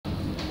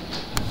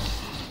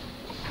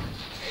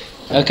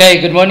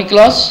Okay, good morning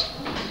class.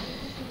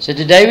 So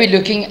today we're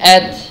looking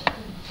at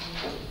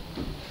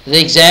the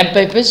exam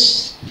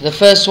papers, the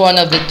first one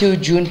of the two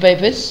June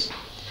papers.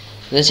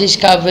 This is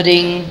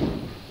covering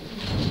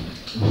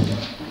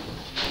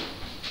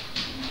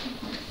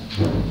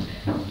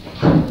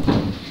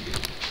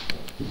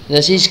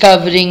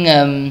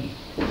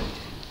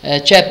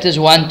chapters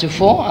 1 to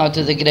 4 out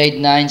of the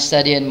grade 9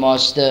 study and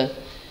master,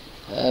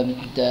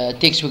 the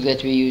textbook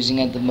that we're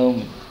using at the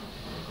moment.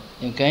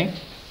 Okay.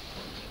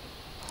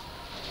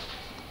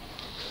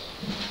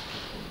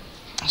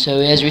 So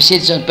as we said,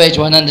 it's on page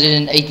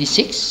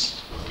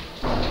 186.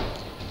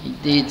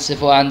 It's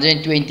for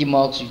 120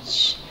 marks,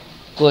 which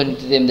according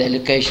to them the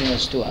allocation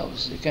was 2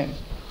 hours. Okay.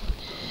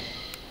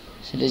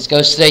 So let's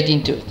go straight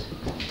into it.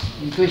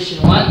 In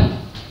question 1,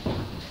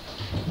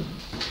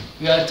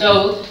 we are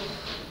told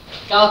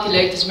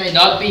calculators may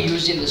not be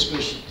used in this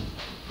question,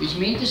 which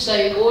means to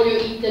say all your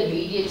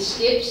intermediate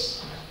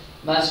steps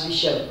must be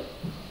shown.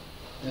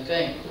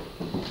 Okay.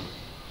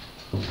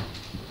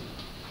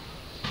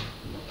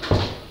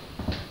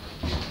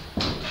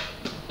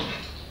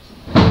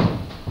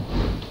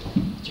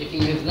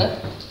 Checking if the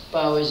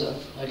power is on.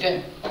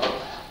 Okay.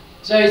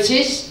 So it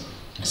says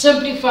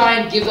simplify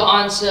and give the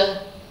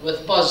answer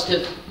with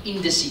positive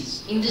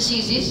indices.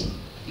 Indices is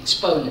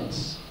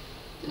exponents.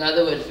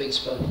 Another word for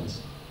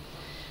exponents.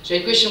 So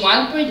in question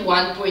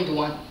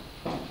 1.1.1,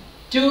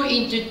 2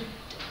 into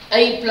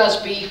a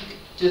plus b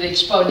to the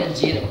exponent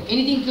 0.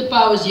 Anything to the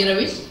power 0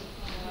 is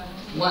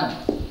 1.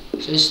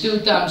 So it's 2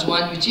 times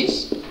 1, which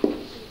is 2.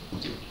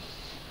 You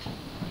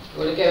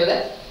all okay with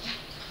that?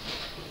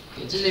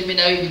 Okay, just let me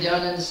know if you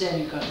don't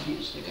understand, you're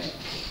confused. Okay.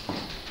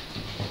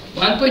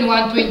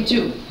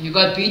 1.1.2, you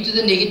got b to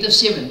the negative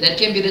 7. That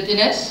can be written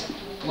as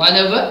 1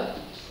 over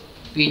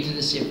b to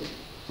the 7.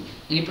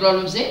 Any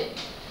problems there?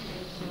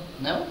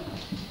 No?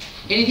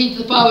 Anything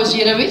to the power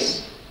 0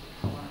 is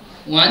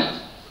 1.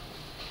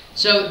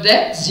 So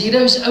that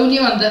 0 is only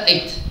on the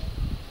 8.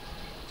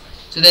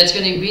 So that's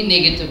going to be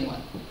negative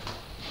 1.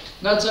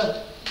 Not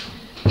so.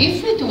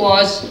 If it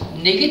was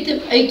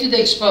negative 8 to the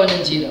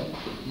exponent 0,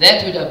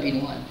 that would have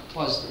been 1,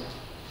 positive.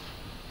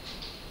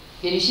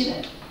 Can you see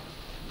that?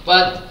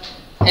 But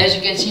as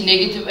you can see,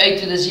 negative 8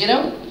 to the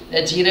 0,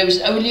 that 0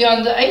 is only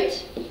on the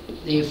 8,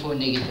 therefore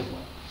negative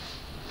 1.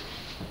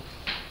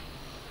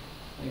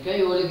 Okay,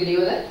 you all agree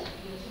with that?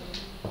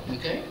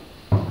 Okay.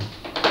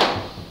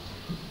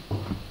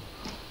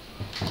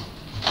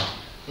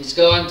 Let's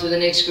go on to the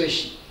next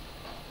question.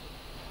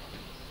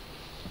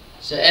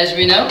 So as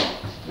we know,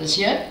 this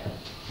here,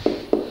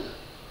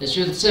 this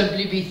should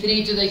simply be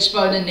 3 to the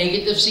exponent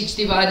negative 6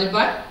 divided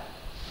by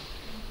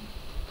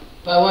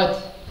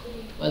what?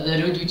 By the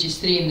root, which is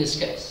 3 in this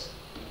case.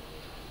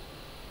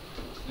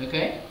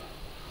 Okay?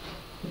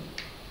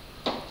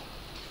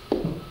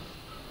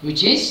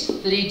 Which is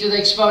 3 to the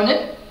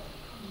exponent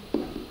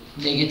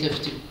negative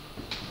 2.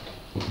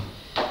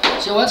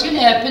 So what's going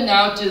to happen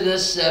now to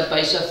this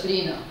base of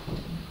 3 now?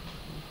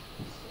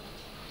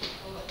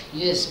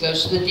 Yes,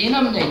 goes to the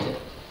denominator.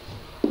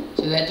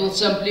 So that will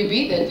simply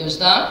be, that goes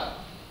down.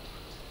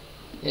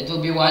 That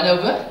will be 1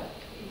 over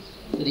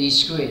 3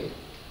 squared.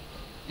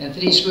 And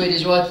 3 squared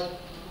is what?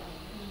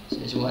 So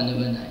it's 1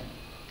 over 9.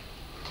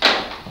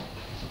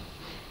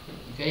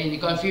 Okay, any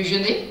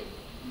confusion there?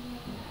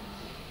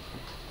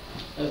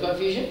 No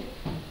confusion?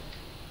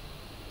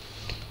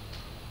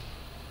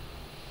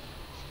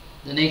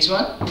 The next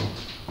one.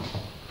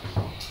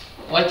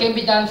 What can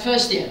be done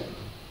first here?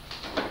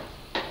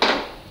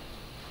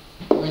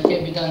 What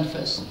can be done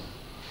first?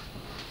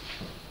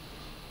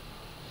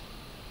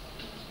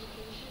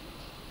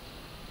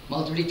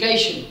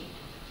 Multiplication.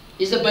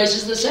 Is the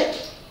basis the same?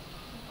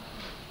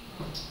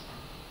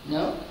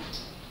 No?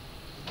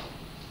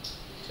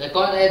 So I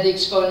can't add the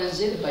exponents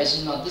there, the basis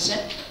is not the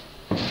same.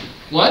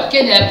 What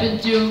can happen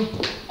to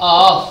a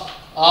half?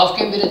 A half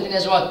can be written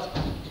as what?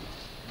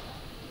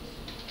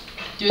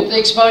 2 to the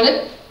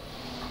exponent.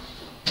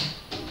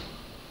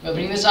 We'll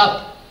bring this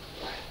up.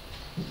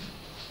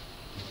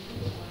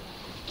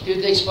 2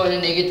 to the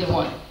exponent negative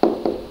 1.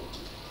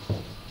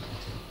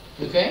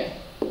 Okay?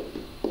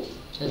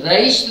 So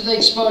raised to the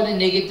exponent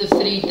negative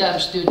 3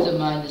 times 2 to the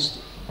minus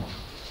 2.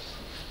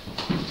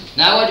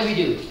 Now what do we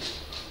do?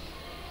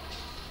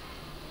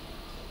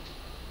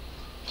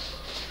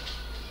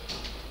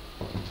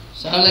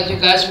 Sound like you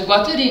guys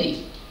forgot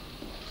already.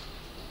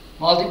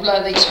 Multiply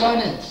the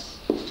exponents.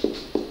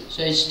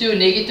 So it's 2,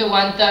 negative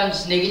 1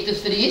 times negative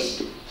 3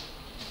 is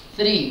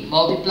 3,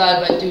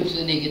 multiplied by 2 to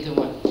the negative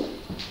 1.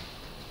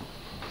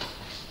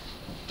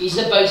 Is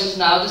the basis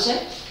now the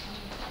same?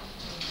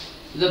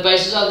 If the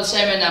bases are the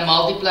same and I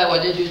multiply,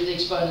 what do I do to the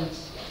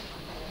exponents?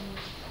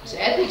 Just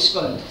add the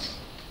exponents.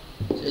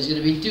 So it's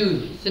going to be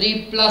 2.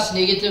 3 plus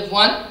negative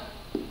 1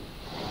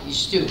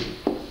 is 2.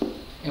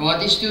 And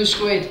what is 2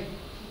 squared?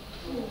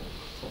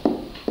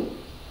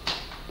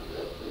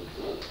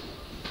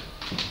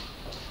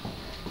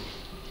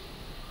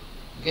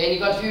 Okay, any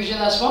confusion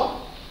thus far?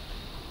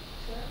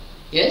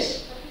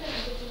 Yes?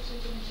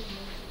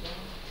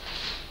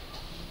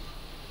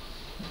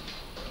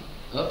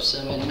 Oops,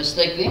 I made a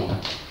mistake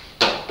there.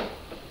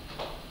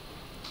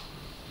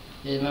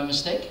 There's my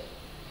mistake.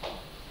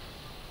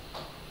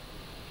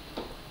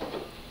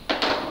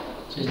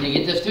 So it's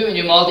negative 2, and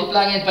you're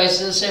multiplying it by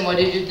the same. What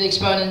do you do to the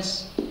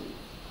exponents?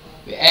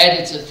 We add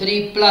it, so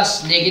 3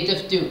 plus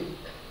negative 2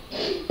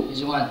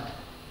 is 1,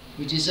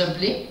 which is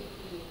simply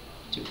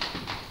 2.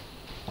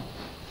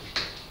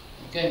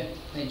 Okay,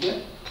 thank you.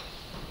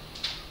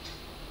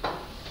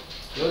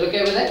 You all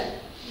okay with that?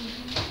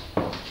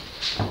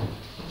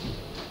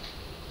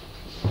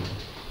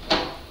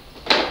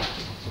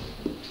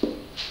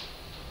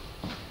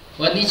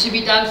 What needs to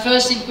be done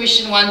first in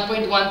question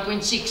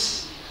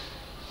 1.1.6?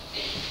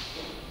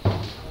 What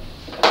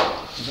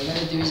I'm going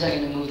to do is I'm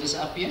going to move this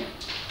up here.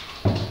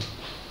 As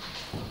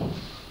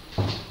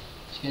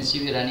you can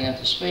see, we're running out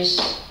of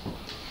space.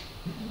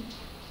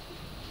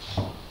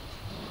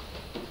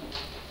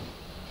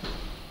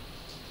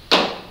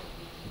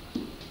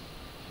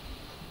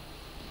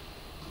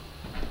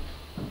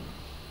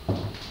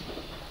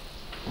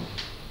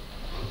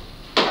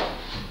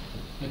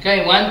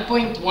 Okay,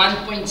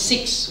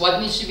 1.1.6.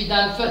 What needs to be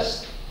done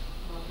first?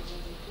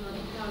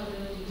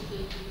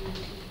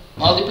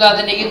 Multiply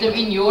the negative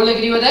in. You all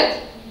agree with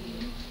that?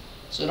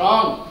 So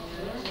wrong.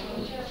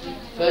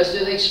 First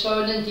do the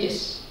exponent,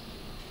 yes.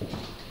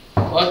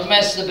 What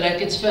matches the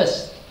brackets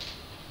first?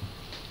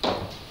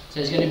 So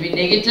it's going to be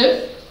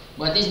negative.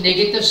 What is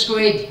negative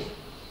squared?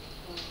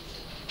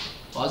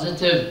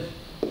 Positive.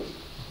 So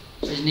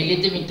it's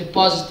negative into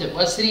positive.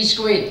 What's 3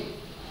 squared?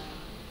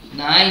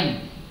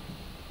 9.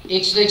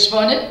 X to the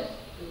exponent?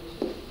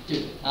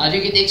 2. How do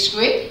you get x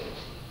squared?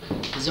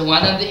 There's a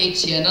 1 on the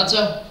x here, not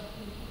so?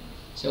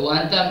 So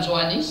 1 times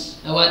 1 is,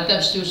 1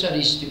 times 2, sorry,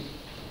 is 2.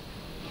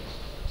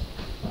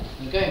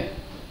 Okay.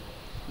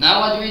 Now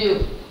what do we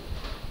do?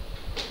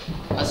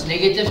 What's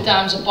negative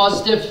times a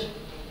positive?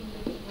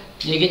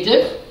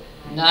 Negative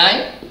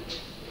 9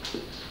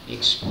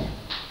 x squared.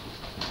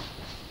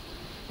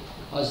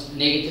 What's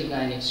negative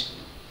 9x squared?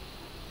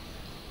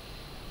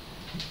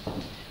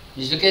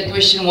 Let's look at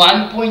question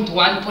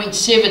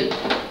 1.1.7.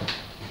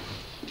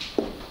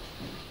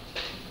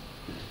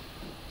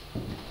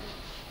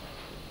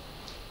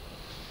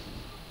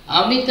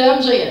 How many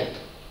terms are here?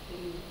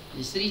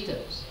 There's 3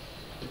 terms.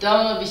 The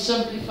term will be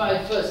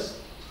simplified first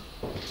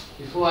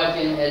before I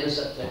can add or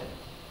subtract.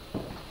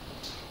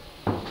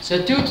 So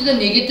 2 to the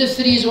negative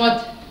 3 is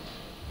what?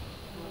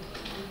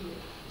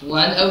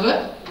 1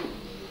 over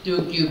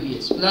 2 cubed,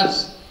 yes.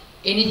 Plus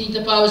anything to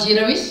the power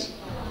 0 is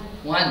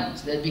 1.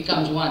 So that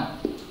becomes 1.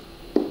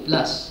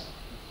 Plus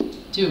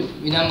 2.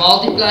 We're now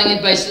multiplying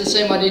it by the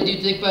same. What do you do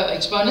to the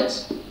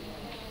exponents?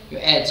 You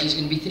add. So it's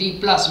going to be 3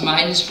 plus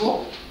minus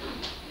 4.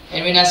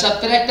 And when I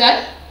subtract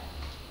that,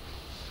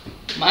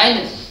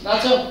 minus.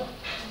 Not so.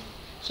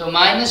 So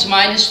minus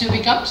 2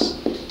 becomes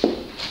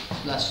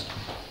plus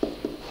 2.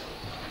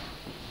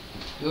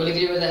 You all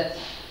agree with that?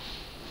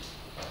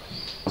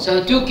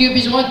 So 2 cubed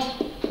is what?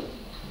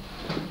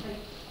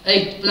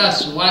 8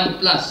 plus 1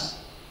 plus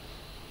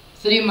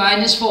 3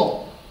 minus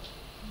 4.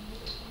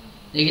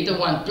 Negative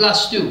 1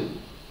 plus 2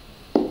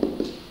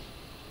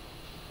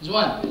 is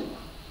 1.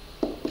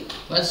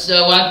 What's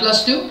 1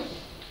 plus 2?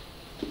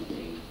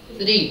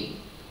 3.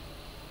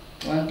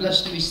 1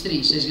 plus 2 is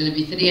 3. So it's going to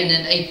be 3 and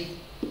an 8.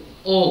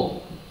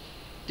 Or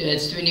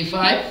that's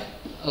 25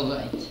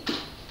 over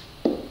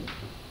 8.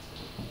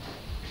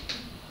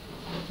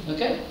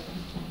 Okay?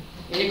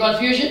 Any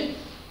confusion?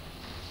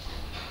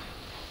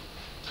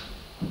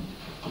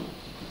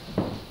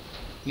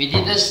 We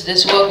did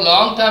this work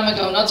long time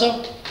ago, not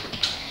so?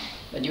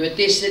 But you were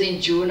tested in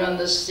June on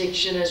this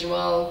section as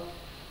well.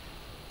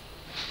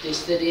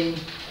 Tested in,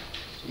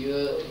 you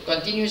were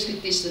continuously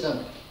tested on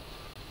it.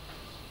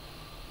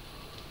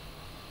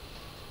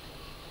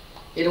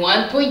 In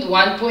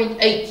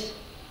 1.1.8,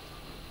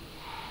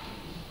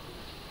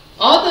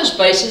 are those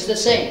bases the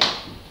same?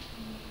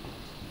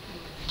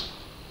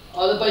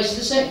 Are the bases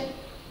the same?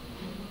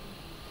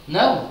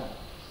 No.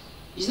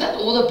 Isn't that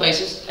all the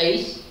bases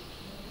A's?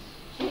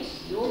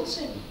 Yes, they're all the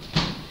same.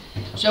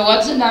 So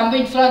what's the number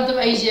in front of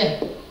A's here?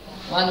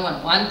 1,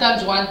 1. 1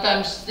 times 1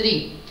 times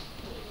 3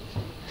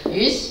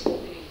 is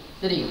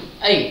 3.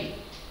 A.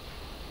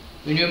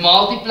 When you're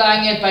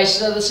multiplying it,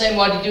 bases are the same.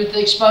 What do you do to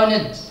the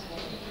exponents?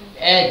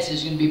 Add. So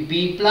it's going to be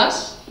B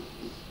plus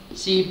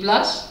C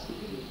plus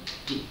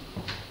D.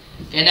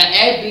 Can I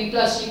add B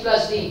plus C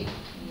plus D?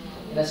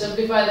 Can I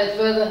simplify that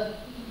further?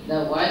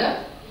 No, why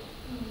not?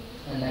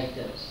 And like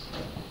this.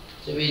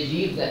 So we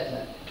leave that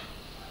like.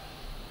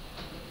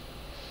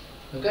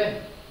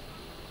 Okay.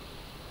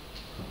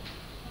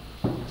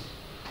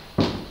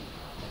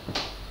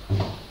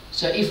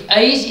 So if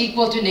A is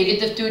equal to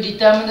negative 2,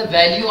 determine the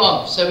value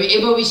of. So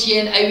wherever we see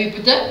an A, we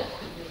put a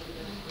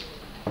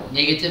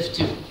negative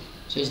 2.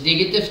 So it's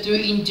negative 2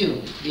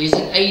 into, there's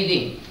an A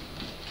there.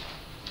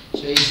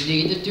 So it's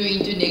negative 2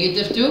 into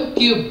negative 2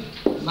 cubed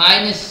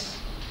minus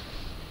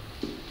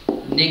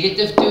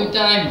negative 2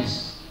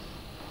 times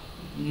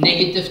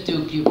negative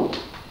 2 cubed.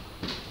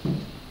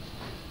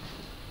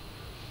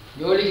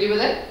 You all agree with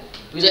that?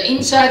 Because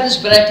inside this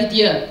bracket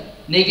here,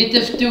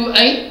 Negative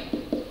 2a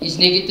is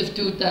negative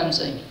 2 times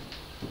a.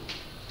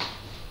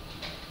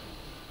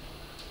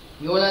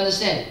 You all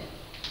understand?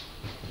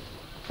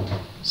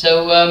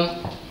 So,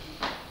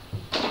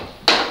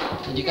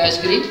 did you guys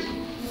agree?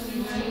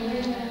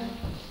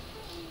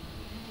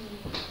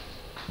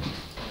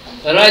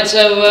 Alright,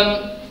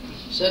 so,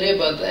 sorry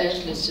about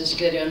that. Let's just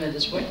carry on at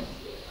this point.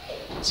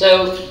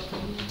 So,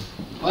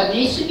 what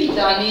needs to be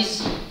done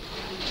is,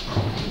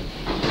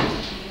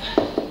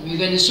 we're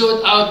going to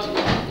sort out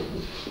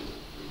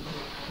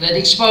that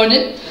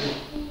exponent.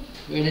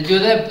 We're going to do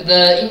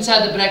the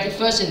inside the bracket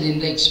first and then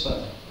the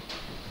exponent.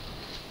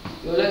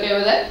 You all okay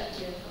with that?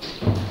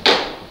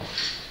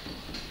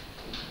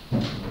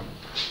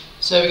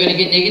 So we're going to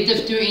get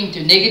negative 2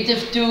 into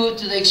negative 2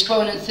 to the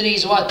exponent 3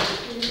 is what?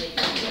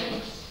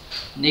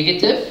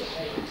 Negative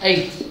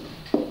 8.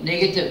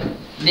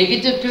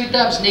 Negative 2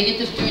 times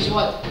negative 2 is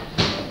what?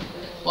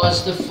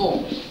 Positive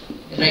 4.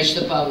 Raised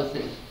to the power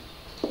 3.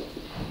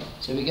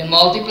 So we can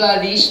multiply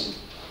these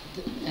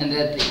and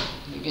that thing.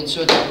 We can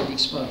sort out the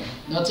exponent.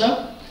 Not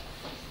so?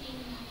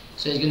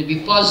 So it's going to be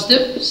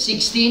positive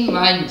 16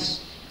 minus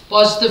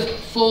positive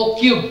 4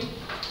 cubed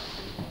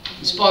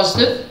is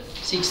positive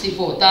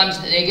 64 times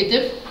the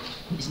negative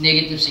is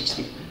negative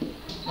 64.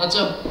 Not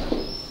so? So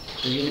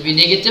it's going to be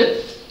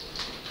negative.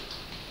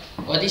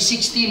 What is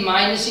 16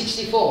 minus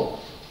 64?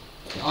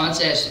 The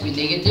answer has to be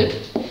negative.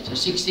 So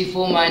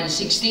 64 minus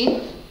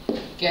 16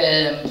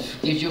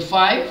 gives you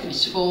 5.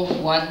 It's 4,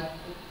 1,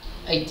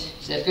 8.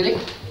 Is that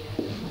correct?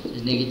 So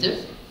it's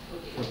negative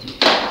 14.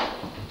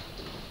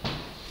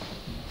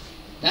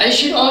 Now you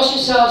should ask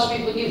yourselves,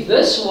 people, if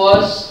this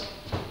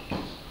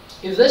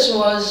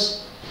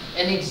was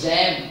an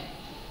exam,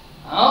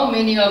 how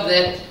many of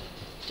that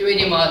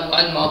 21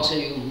 marks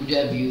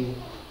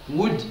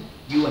would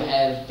you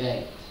have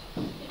bagged?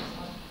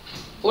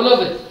 All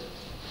of it.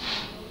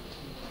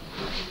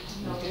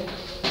 Okay.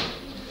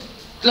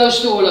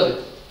 Close to all of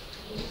it.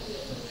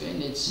 Okay,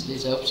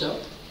 let's hope so.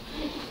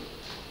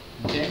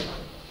 Okay.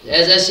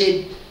 As I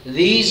said,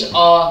 these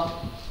are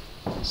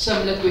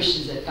similar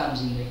questions that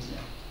comes in the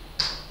exam.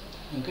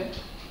 Okay.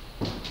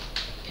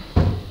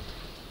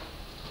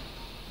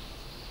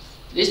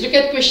 Let's look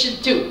at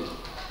question 2.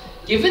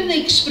 Given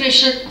the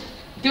expression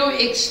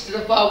 2x to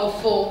the power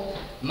 4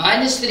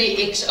 minus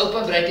 3x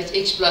open brackets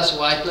x plus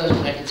y close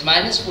brackets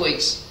minus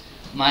 4x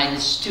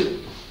minus 2.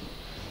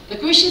 The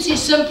question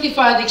says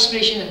simplify the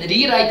expression and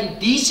rewrite in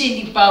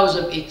descending powers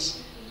of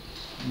x.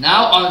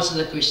 Now answer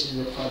the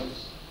question that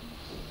follows.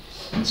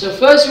 So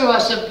first we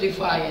must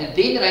simplify and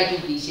then write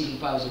in descending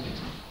powers of x.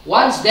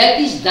 Once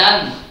that is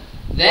done,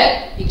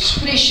 that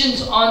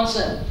expression's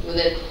answer, or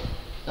the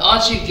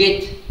answer you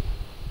get,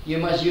 you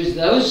must use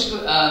those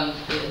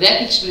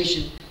that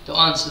expression to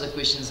answer the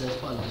questions that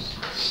follows.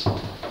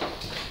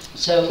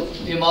 So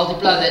we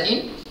multiply that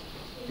in.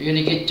 We're going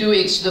to get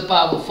 2x to the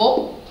power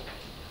 4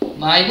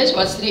 minus,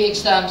 what's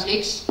 3x times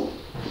x?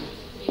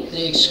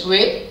 3x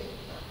squared.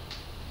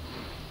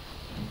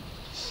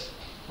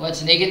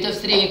 What's negative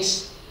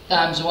 3x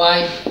times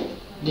y?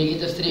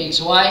 Negative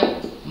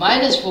 3xy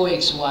minus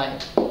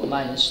 4xy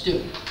minus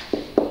 2.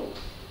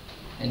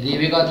 And then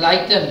we got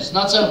like terms,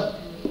 not so.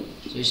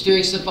 So it's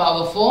 2x to the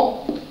power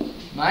 4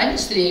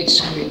 minus 3x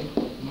squared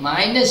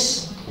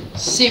minus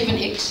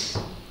 7x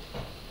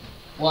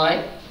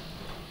y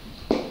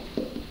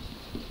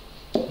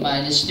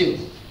minus 2.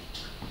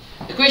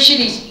 The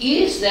question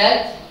is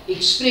that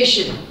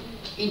expression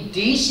in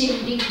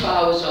descending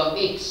powers of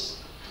x?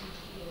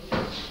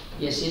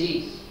 Yes, it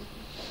is.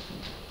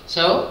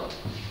 So,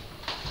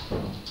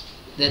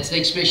 that's the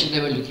expression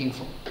they were looking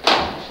for.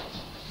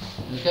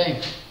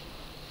 Okay.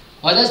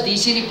 What does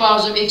descending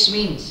powers of x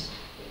means?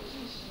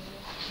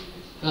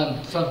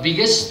 From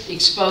biggest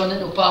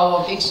exponent or power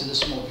of x to the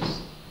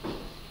smallest.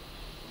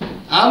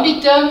 How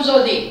many terms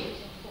are there?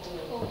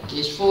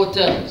 There's 4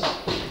 terms.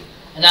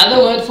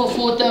 Another word for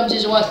 4 terms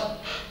is what?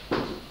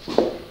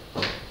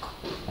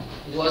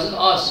 It wasn't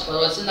asked, but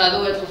what's another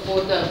word for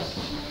 4 terms?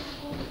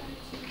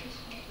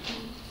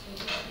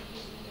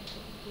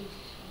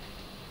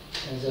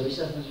 And so which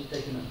stuff must be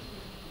taken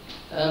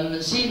out?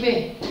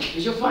 CB,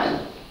 is your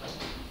file?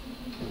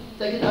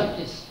 Take it out,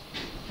 please.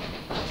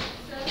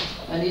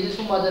 I need it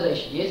for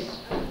moderation, yes?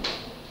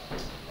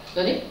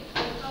 Sorry?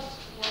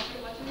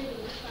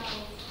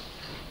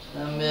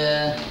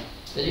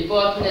 The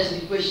department has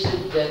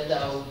requested that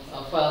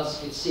our files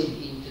get sent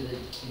into the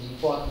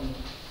department.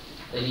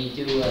 They need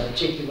to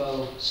check if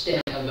our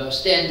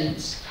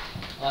standards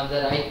are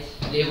the right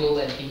level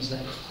and things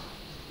like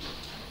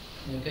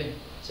that. Okay?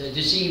 So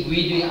to see if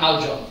we're doing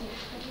our job.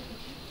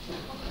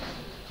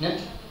 No?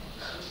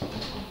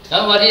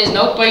 Don't worry, there's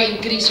no pay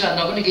increase, so I'm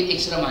not going to get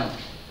extra money.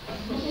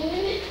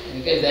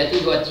 Okay, that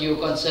is what your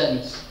concern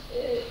is.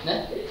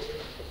 No?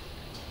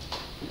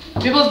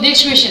 People,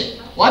 next question.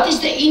 What is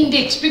the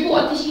index? People,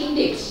 what is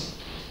index?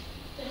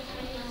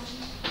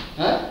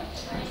 Huh?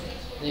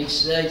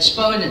 The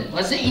exponent.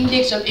 What's the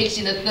index of x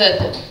in the third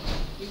term?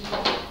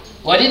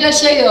 What did I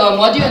say?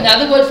 What do you,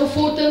 another word for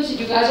 4 terms? Did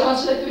you guys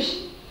answer that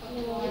question?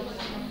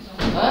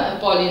 Huh? A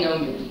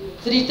polynomial.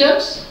 3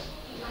 terms?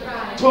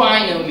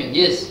 Trinomial,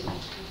 yes.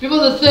 People,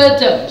 the third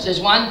term says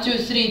 1, 2,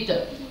 3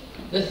 term.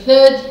 The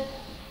third,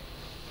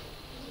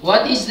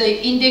 what is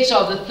the index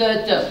of the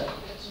third term?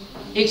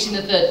 X in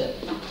the third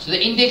term. So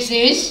the index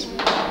is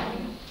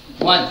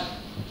 1.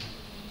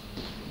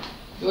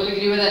 You all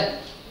agree with that?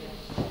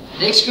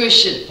 Next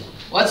question.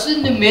 What's the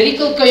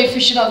numerical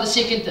coefficient of the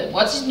second term?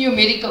 What's its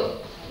numerical?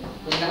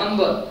 The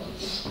number.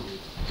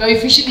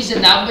 Coefficient is a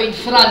number in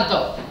front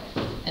of.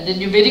 And the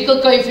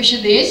numerical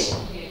coefficient is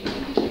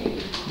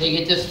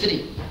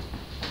 -3.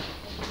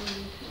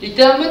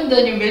 Determine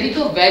the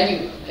numerical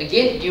value.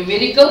 Again,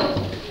 numerical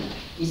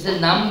is the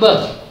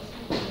number.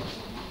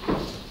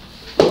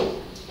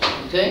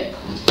 Okay?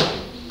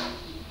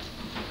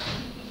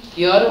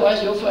 Kiara,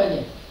 what's your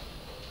failure?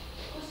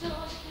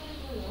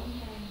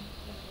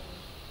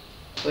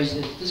 What is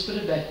it? Just put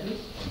it back, please.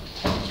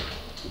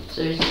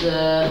 So it's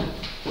I'm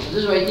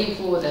just waiting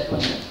for that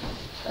one.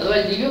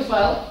 Otherwise, leave your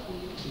file.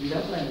 You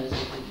don't find it.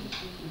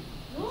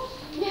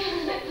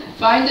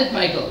 Find it,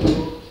 Michael.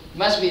 It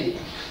must be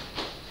there.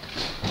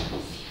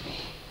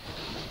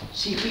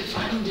 See if we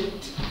find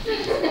it.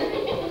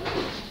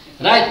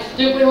 Right,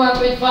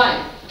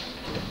 2.1.5.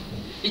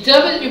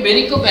 Determine the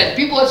numerical value.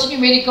 People, what's the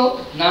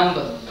numerical?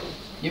 Number.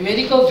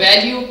 Numerical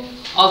value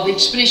of the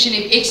expression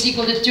if x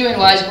equal to 2 and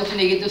y is equal to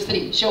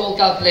 -3. Show all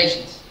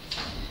calculations.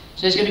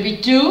 So it's going to be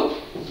 2,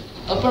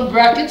 open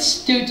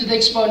brackets, 2 to the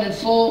exponent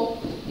 4,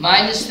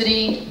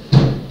 -3,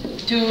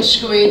 2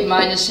 squared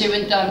minus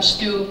 7 times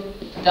 2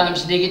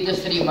 times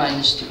 -3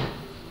 minus 2.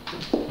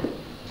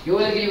 You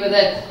all agree with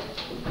that?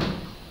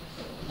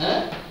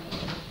 Huh?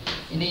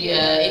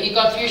 Any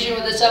confusion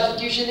with the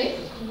substitution there?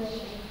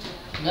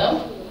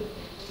 No?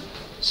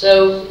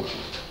 So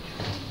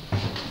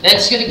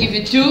that's going to give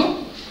you 2.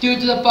 2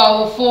 to the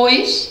power 4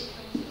 is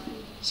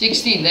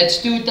 16.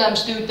 That's 2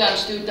 times 2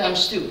 times 2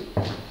 times 2.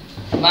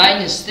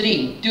 Minus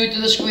 3. 2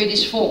 to the squared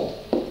is 4.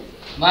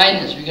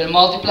 Minus, we're going to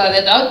multiply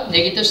that out.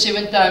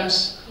 -7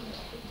 times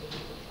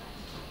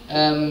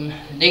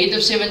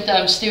 -7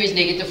 times 2 is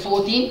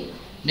 -14.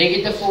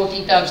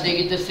 -14 times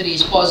 -3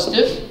 is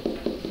positive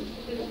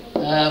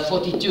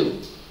 42.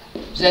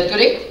 Is that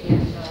correct?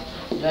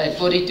 Right,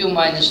 42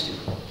 minus 2.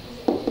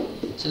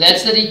 So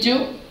that's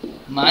 32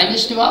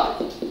 minus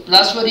 12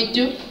 plus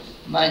 42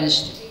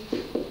 minus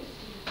 2.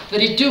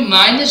 32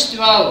 minus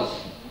 12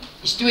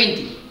 is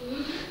 20.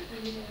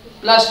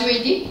 Plus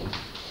 20?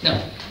 No.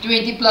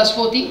 20 plus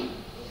 40?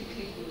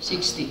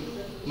 60.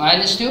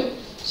 Minus 2?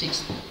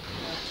 60.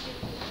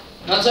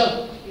 Not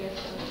so?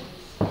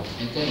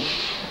 Okay.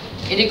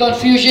 Any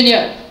confusion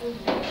here?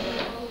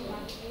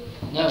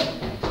 No.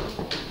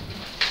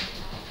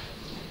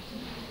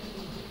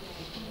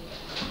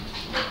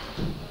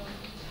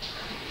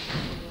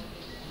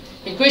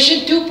 In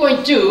question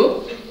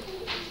 2.2,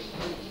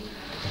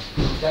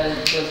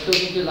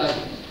 talking to life.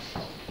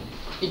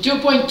 In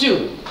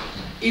 2.2,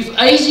 if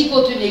a is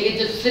equal to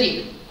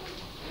 -3,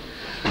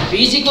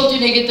 b is equal to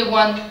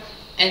 -1,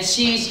 and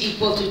c is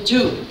equal to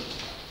 2,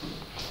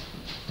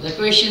 the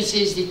question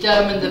says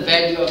determine the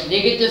value of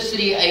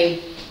 -3a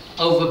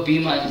over b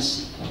minus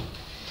c.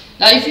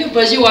 Now if you're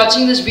busy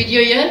watching this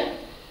video here,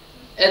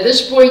 at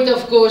this point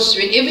of course,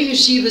 whenever you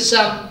see the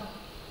sum,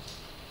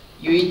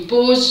 you hit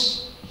pause,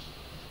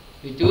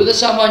 you do the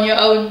sum on your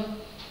own,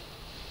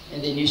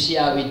 and then you see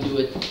how we do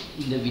it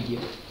in the video.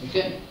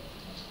 Okay?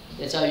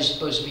 That's how you're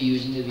supposed to be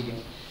using the video.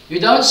 You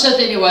don't sit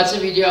and you watch the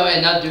video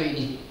and not do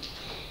anything.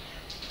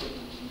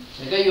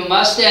 Okay? You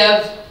must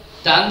have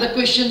done the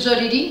questions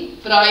already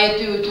prior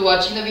to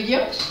watching the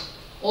video.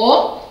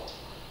 Or,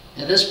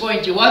 at this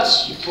point you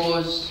watch, you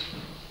pause,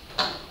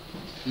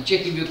 you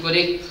check if you're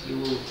correct,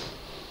 you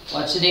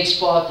watch the next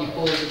part, you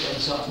pause it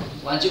and so on.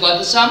 Once you got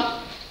the sum,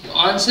 you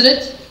answer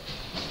it,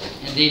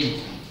 and then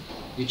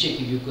you check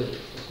if you're correct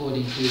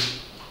according to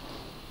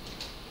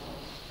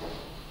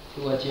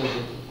what you're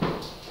doing.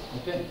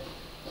 Okay?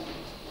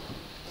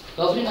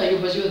 Girlfriend, are you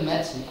busy with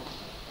maths?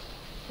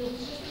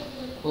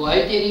 Oh, why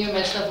are you taking your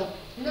maths stuff up?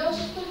 No,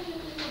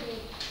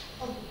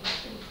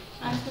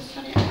 I'm just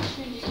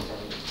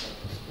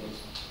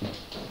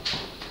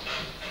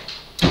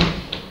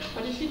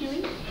What is she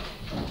doing?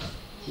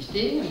 She's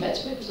taking your maths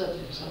papers up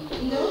there or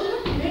something. No,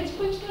 maths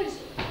papers.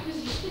 It was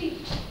history.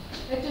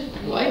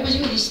 Why are you busy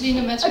with history in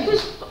the maths It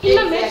papers? was in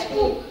the maths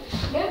book.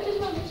 Math is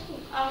my maths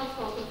book. I'll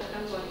forget that.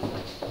 I'm going.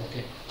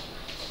 Okay.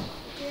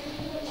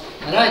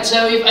 Alright,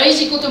 so if a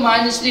is equal to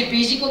 -3,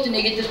 b is equal to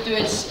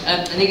 -2,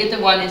 and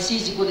 -1, and c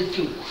is equal to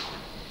 2,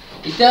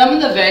 determine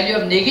the value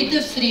of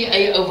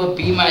 -3a over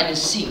b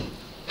minus c.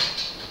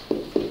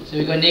 So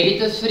we got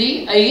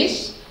 -3, a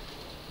is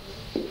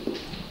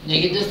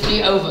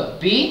 -3 over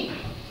b,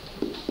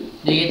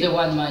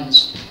 -1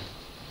 minus 2.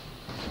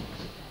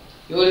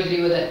 You all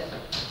agree with that?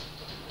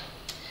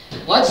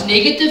 What's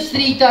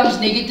 -3 times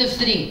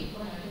 -3?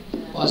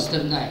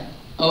 Positive 9.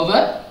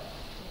 Over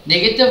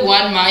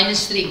 -1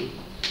 minus 3.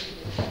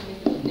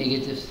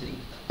 -3.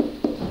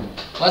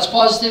 What's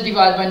positive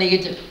divided by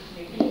negative?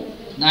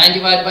 9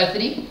 divided by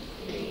 3?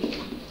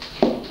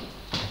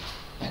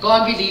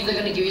 can't believe they're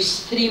going to give you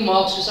 3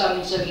 marks for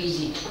something so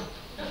easy.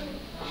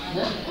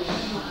 No?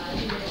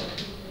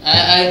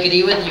 I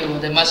agree with you.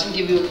 They mustn't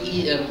give you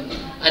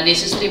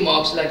unnecessary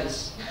marks like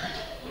this.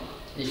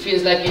 It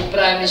feels like in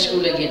primary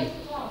school again.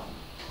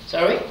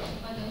 Sorry?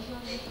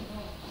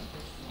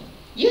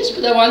 Yes,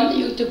 but I want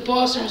you to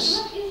pass.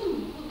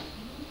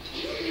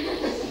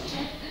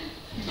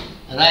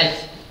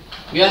 Right.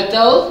 We are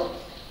told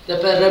the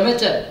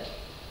perimeter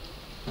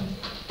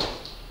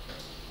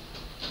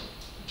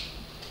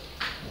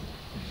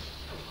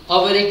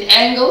of a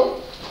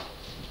rectangle.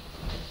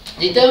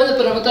 Determine the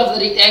perimeter of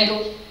the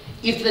rectangle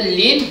if the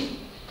length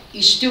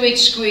is 2x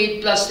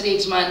squared plus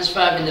 3x minus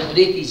 5 and the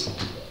breadth is.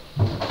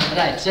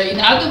 Right, so in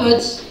other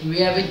words, we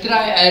have a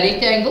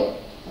rectangle.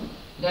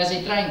 That's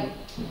a triangle.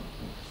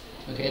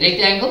 Okay,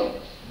 rectangle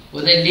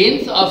with a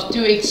length of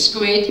 2x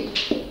squared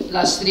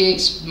plus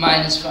 3x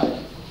minus 5.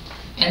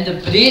 And the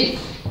breadth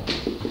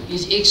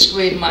is x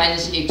squared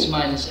minus x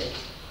minus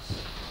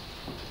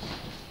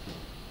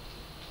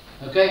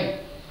 8. Okay,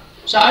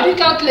 so how do you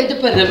calculate the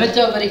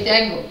perimeter of a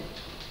rectangle?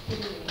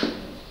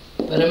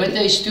 Perimeter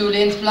is 2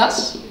 length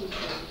plus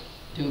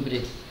 2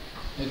 breadth.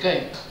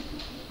 Okay.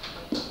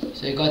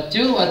 So you got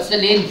 2, what's the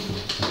length?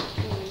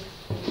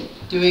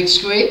 2x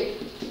squared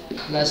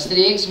plus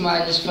 3x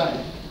minus 5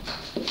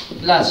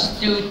 plus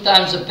 2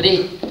 times the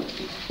breadth,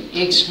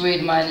 x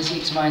squared minus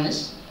x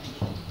minus.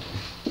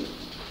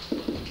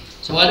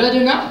 So what do I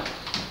do now?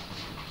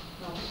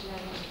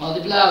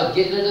 Multiply out,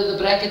 get rid of the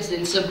brackets,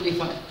 then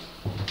simplify.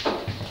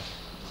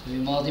 So we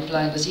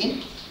multiply this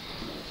in.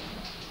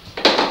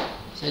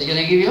 So it's going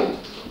to give you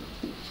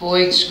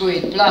 4x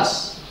squared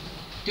plus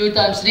 2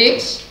 times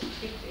 3x,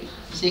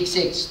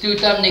 6x. 2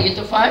 times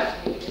negative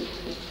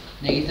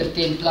 5, negative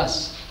 10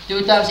 plus.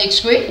 2 times x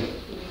squared,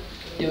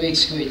 2x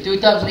squared. 2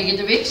 times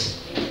negative x,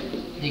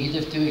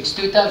 negative 2x.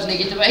 2 times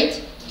negative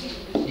 8,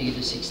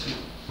 negative 16.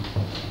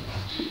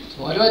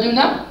 So what do I do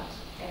now?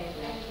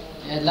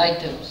 Add like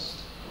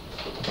terms.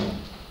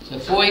 So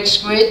 4x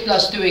squared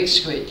plus 2x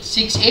squared.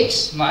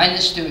 6x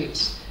minus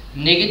 2x.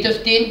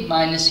 Negative 10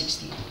 minus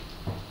 16.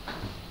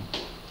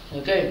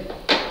 Okay.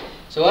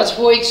 So what's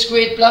 4x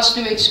squared plus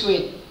 2x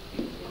squared?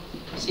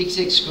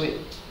 6x squared.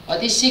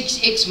 What is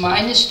 6x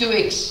minus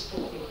 2x?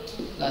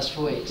 Plus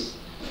 4x.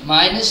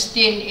 Minus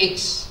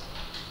 10x.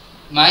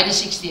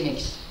 Minus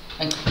 16x.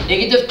 And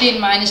negative 10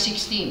 minus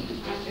 16.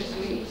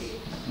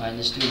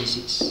 Minus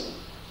 26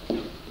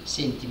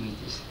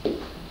 centimeters.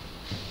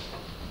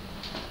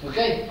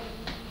 Okay.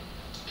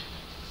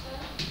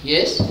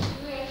 Yes?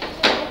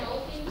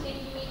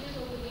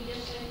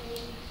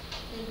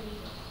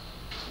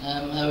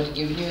 I would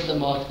give you the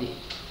mark there.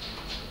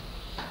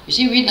 You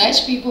see, we're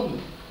nice people.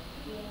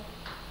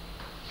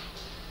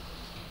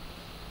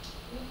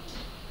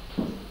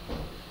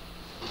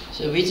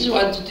 So we just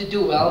wanted to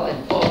do well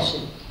and pass.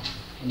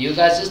 And you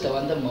guys just don't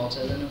want the marks,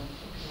 I don't know.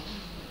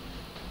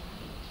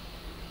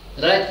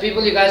 Right,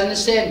 people, you guys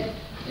understand?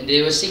 And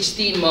there were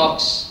 16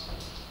 marks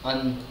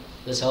on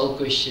this whole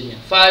question here.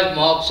 5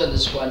 marks on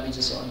this one we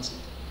just answered.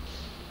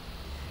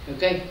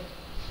 Okay?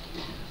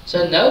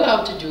 So know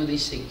how to do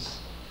these things.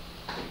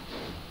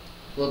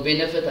 Will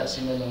benefit us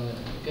in the long run.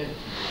 Okay?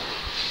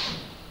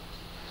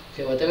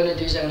 Okay, what I'm going to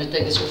do is I'm going to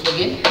take this off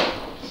again.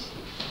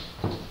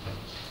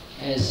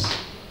 As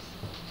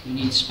you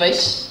need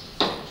space.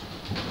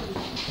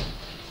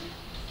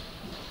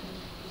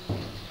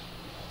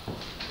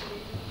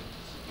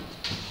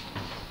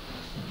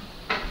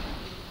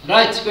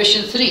 Right,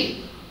 question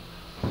 3.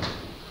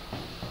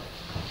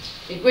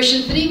 In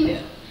question 3,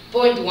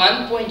 point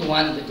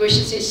 1.1, the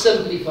question says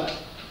simplify.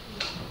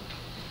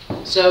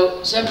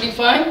 So,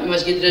 simplify, we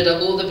must get rid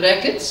of all the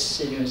brackets,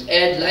 and we must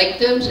add like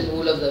terms and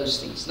all of those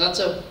things. Not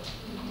so?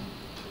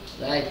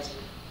 Right.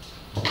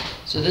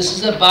 So, this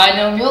is a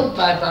binomial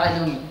by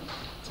binomial.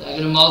 So, I'm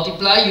going to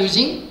multiply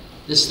using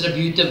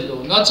distributive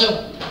law. Not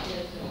so?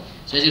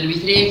 So, it's going to be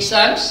 3x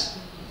times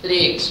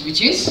 3x,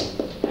 which is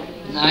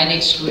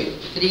 9x squared.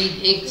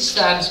 3x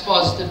times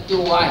positive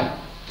 2y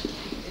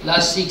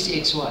plus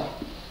 6xy.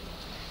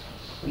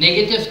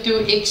 Negative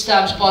 2x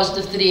times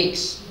positive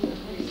 3x.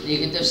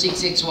 Negative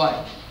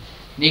 6xy.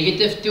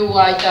 Negative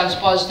 2y times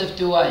positive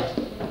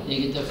 2y.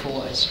 Negative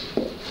 4y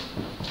squared.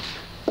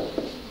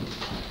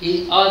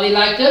 Are they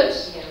like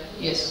terms?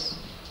 Yes.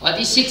 What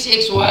is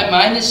 6xy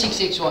minus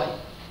 6xy?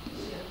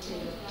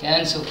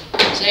 Cancel.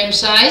 Same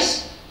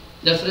size,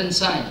 different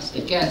signs.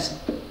 They cancel.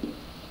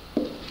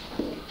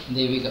 And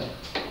there we go.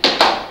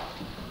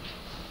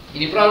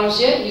 Any problems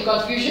here? Any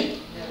confusion?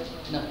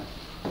 No.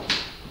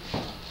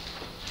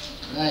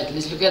 Right,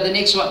 let's look at the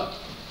next one.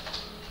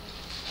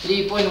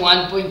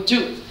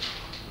 3.1.2.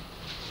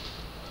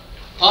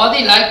 Are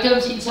there like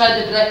terms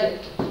inside the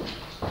bracket?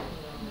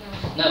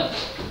 No.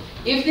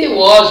 If there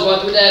was,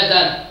 what would I have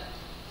done?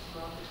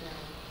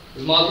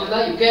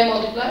 Multiply. You can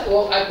multiply,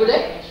 or I could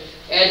have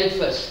added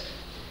first.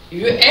 If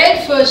you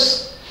add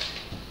first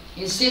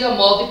instead of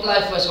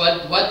multiply first,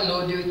 what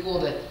law do we call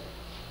that?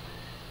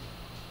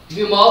 If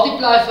you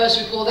multiply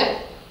first, we call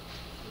that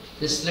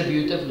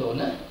distributive law,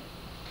 no?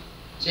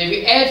 So if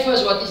you add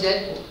first, what is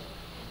that called?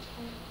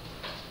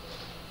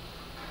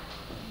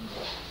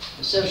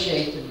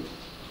 associative.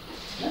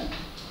 Yeah?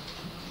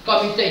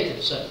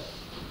 Commutative, sorry.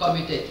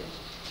 Commutative.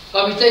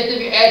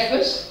 Commutative, you add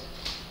first,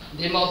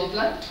 then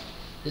multiply.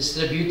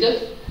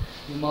 Distributive,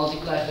 you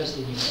multiply first,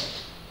 then you add.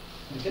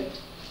 Okay?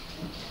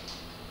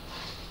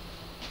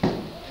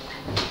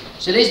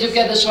 So let's look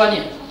at this one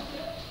here.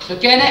 So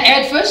can I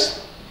add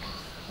first?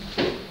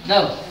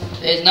 No.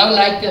 There's no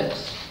like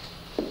terms.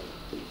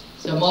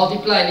 So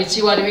multiply. Let's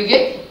see what do we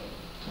get.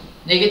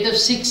 Negative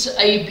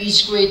 6ab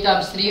squared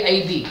times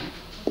 3ab.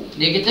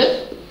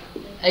 Negative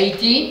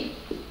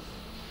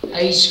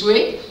 18a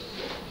squared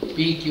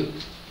b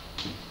cubed.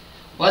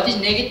 What is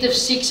negative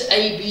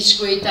 6ab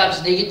squared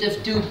times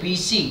negative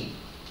 2bc?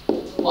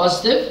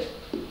 Positive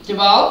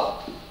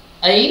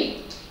 12a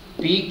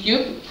b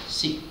cubed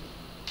c.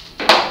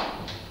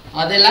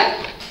 Are they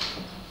like?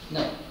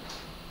 No.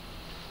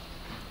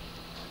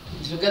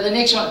 Let's look at the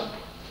next one.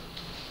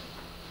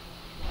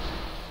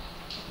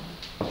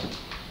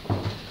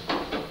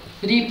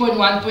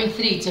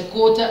 3.1.3, it's a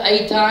quarter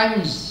a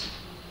times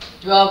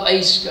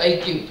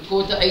 12a cubed.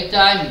 Quarter a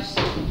times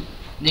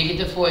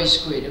negative 4a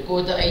squared. A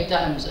quarter a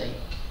times a.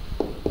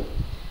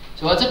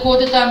 So what's a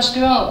quarter times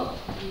 12?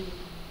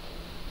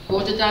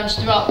 Quarter times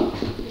 12.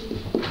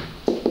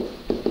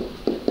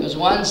 Because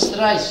once,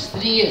 thrice,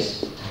 3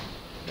 years.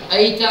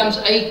 A times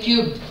a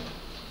cubed,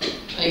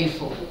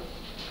 a4.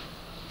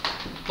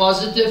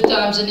 Positive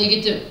times a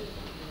negative,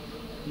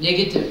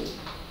 negative.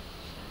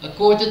 A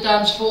quarter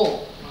times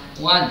 4,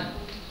 1.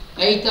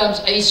 A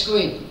times a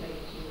squared,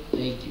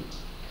 a cubed.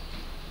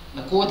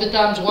 A quarter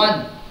times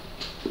 1,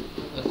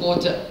 a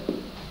quarter.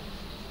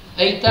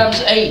 A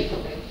times a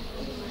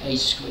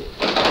squared.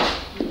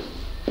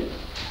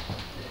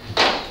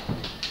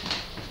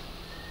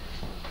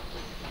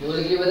 You all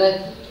agree with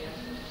that?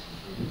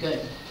 Okay.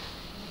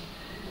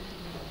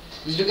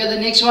 Let's look at the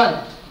next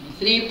one.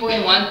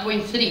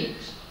 3.1.3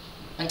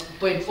 and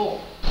 0.4.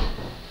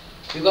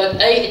 You got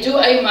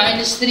 2a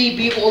minus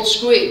 3b all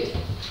squared.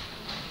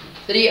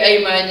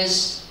 2a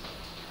minus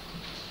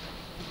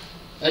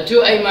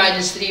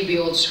 3b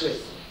all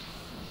squared.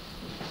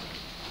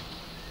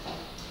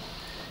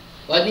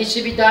 What needs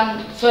to be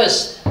done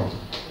first?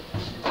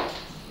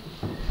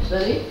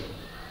 Sorry?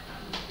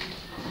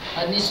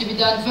 What needs to be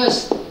done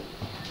first?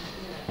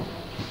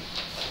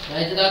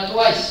 Write it out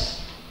twice.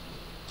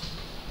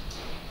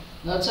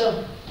 Not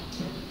so.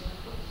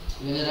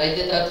 We're going to write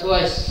it out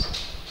twice.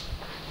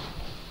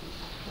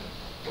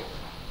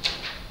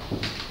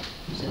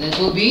 So that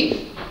will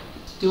be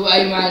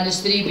 2a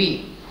minus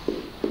 3b.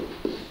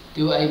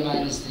 2a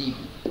minus 3b.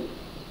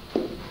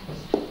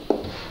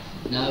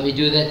 Now we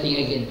do that thing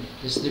again.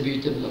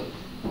 Distributive law.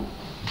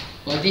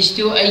 What is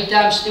 2a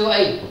times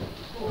 2a?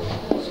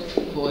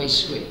 4a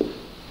squared.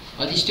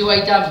 What is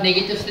 2a times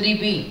negative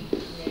 3b?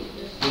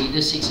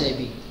 Negative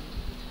 6ab.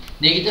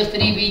 Negative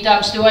 3b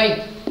times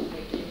 2a?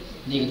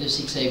 Negative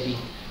 6ab.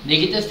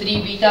 Negative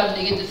 3b times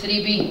negative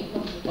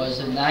 3b?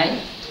 Positive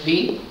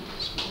 9b.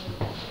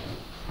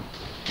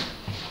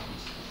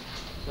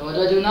 So what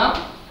do I do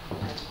now?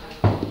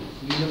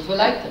 We look for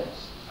like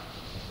terms.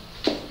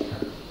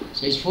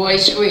 So it's 4a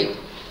squared.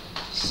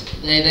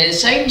 They're the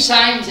same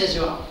signs as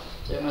well.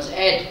 So I must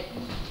add.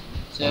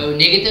 So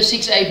negative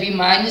 6ab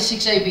minus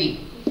 6ab.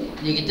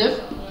 Negative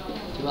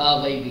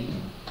 12ab.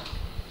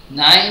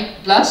 9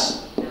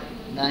 plus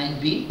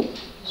 9b.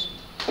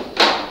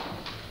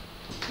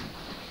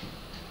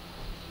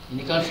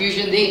 Any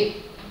confusion there?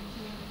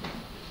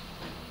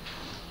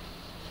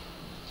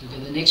 Look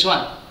at the next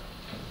one.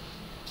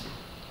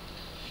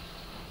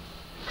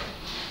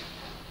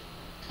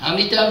 How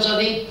many terms are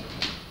there?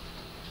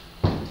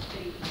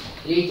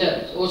 3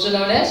 terms. Also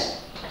known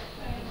as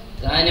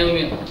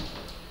trinomial.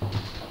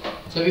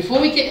 So before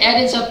we can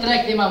add and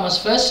subtract them, I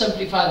must first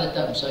simplify the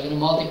terms. So I'm going to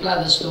multiply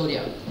the story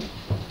out.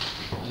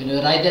 I'm going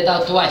to write that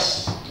out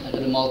twice. I'm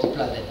going to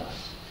multiply that out.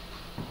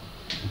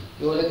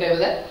 You all okay with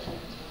that?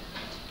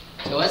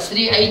 So what's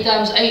 3a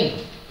times a?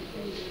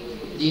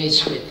 3a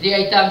squared.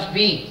 3a times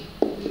b?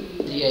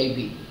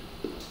 3ab.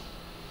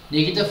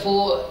 Negative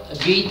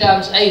 4b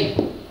times a?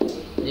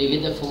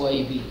 Negative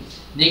 4ab.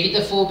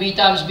 Negative 4b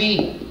times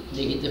b?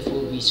 Negative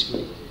 4b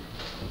squared.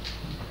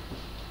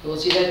 You all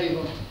see that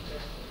before?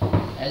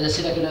 As I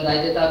said, I'm going to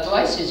write it out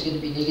twice. So it's going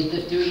to be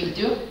negative 2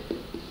 into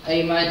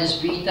a minus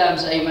b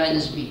times a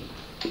minus b.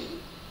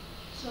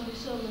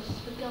 Sorry, mas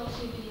vertel as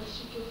jy die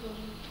lesjie vir my.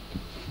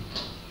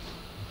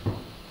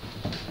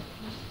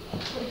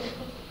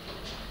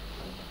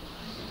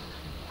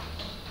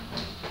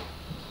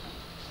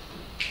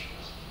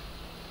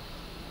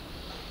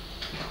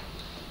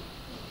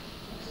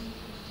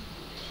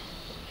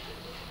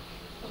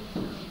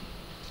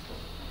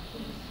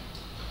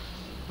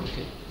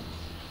 Okay.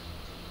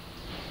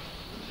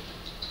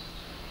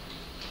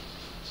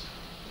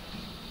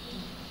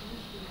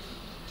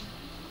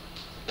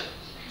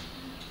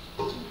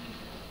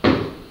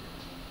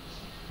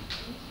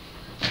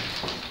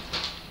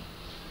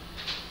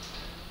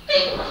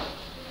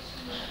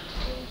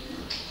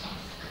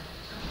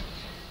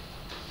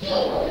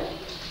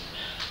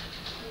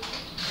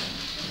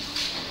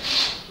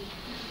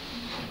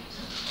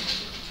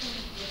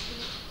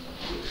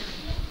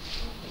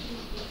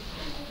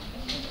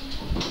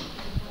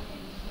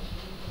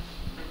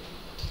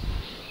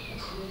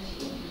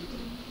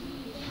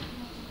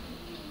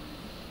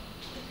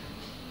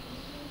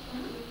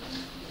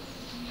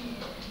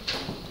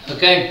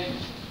 Okay.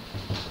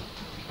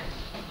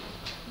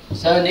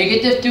 So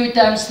negative 2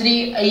 times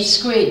 3a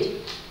squared.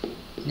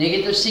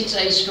 Negative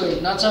 6a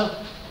squared. Not so.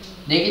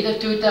 Negative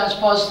 2 times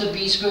positive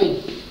b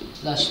squared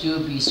plus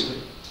 2b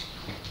squared.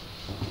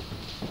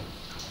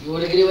 You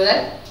all agree with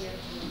that?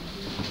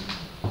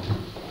 Yeah.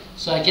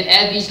 So I can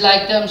add these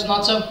like terms,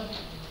 not so?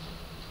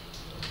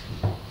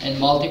 And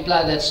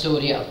multiply that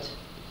story out.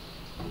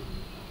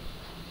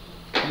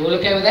 You all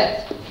okay with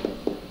that?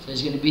 So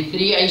it's going to be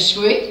 3a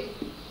squared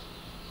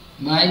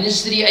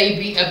minus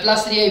 3ab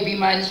plus 3ab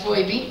minus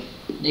 4ab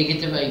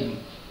negative ab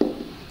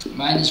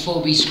minus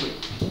 4b squared.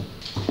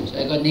 So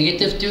I got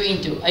negative 2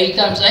 into a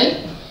times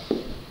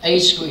a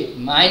squared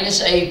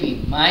minus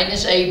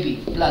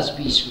ab plus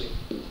b squared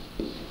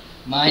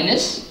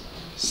minus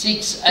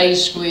 6a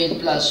squared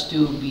plus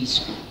 2b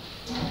squared.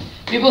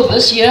 People,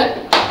 this here,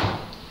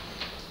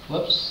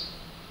 whoops.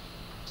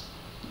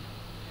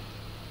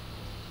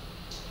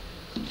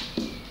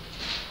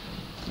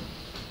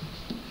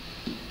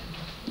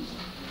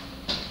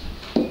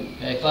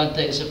 I can't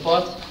take this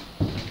apart,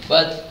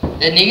 but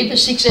the negative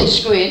 6a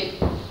squared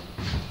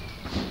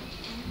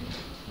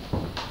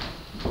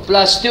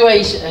plus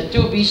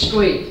 2b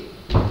squared,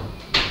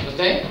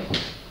 okay,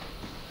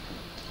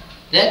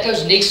 that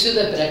goes next to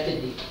the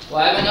bracket there.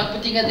 Why am I not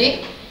putting it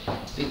there?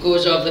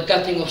 Because of the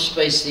cutting of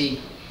space there,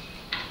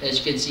 as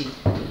you can see.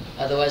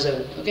 Otherwise I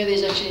would, okay,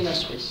 there's actually enough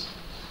space.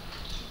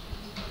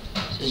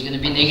 So it's going to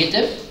be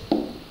negative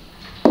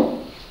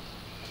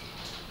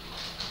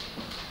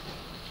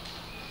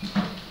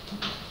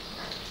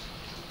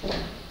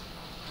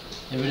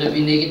it would have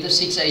been negative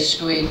 6a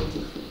squared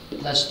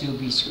plus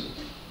 2b squared.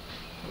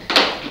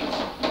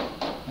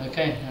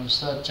 Okay, I'm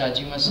start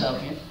charging myself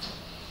here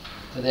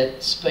for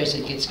that space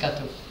that gets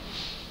cut off.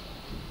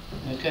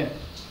 Okay.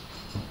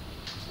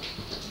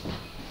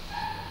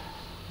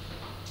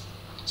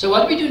 So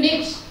what do we do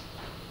next?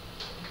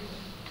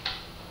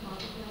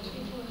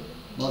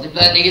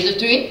 Multiply negative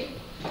 2 in.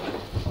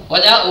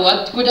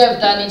 What could I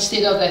have done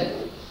instead of that?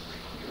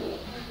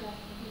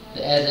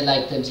 Add the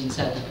like terms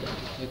inside of it.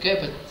 Okay,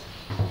 but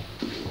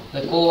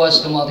the core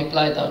was to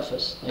multiply it out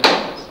first. Okay,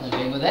 so I'm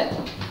going with that.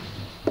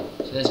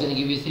 So that's going to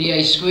give you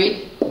 3a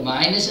squared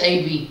minus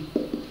ab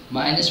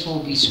minus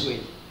 4b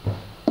squared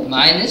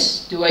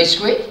minus 2a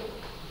squared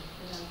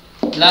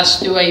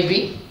plus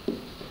 2ab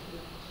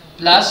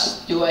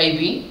plus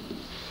 2ab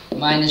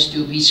minus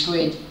 2b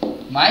squared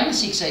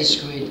minus 6a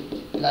squared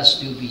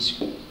plus 2b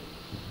squared.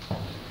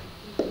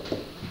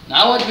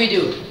 Now what we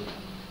do?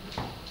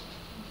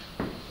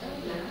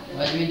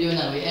 What do we do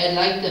now? We add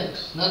like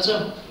terms, not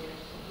so?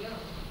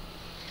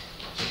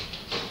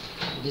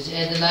 Let's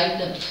add the like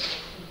terms.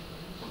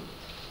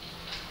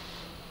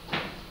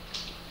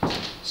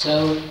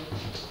 So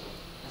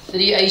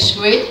 3a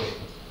squared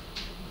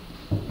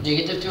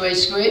negative 2a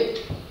squared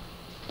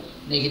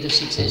negative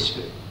 6a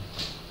squared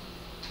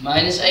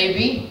minus ab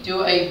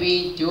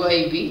 2ab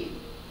 2ab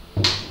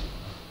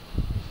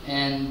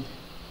and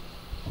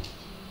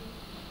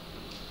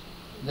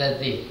that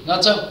there.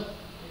 Not so?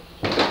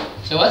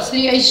 So what's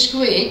 3a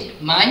squared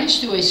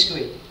minus 2a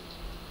squared?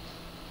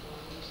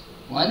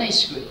 1a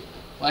squared.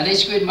 1a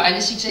squared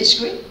minus 6a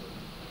squared?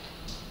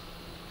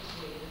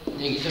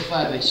 Negative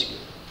 5a squared.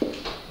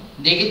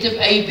 Negative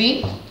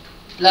ab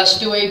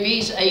plus 2ab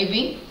is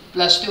ab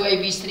plus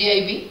 2ab is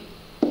 3ab.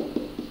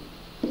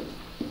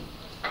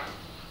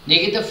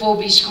 Negative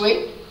 4b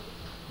squared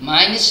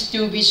minus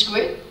 2b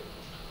squared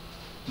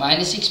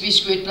minus 6b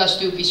squared plus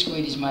 2b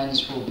squared is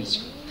minus 4b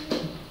squared.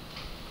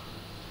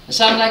 A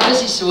sum like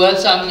this is worth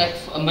something like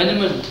a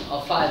minimum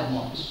of 5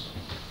 marks.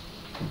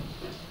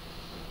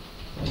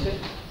 Okay?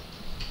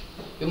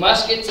 You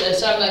must get a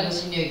sum like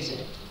this in your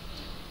exam.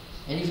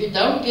 And if you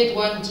don't get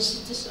one,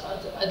 just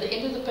at the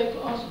end of the paper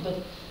ask, but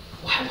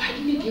why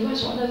didn't you give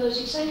us one of those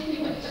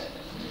exciting ones?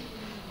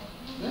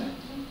 Huh?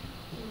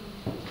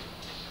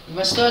 You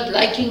must start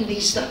liking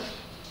these stuff.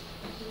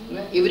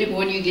 Every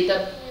morning you get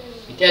up,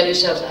 you tell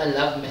yourself, I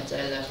love maths,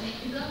 I love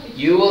it.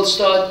 You will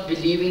start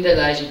believing the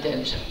lies you tell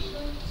yourself.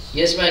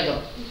 Yes, my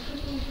God.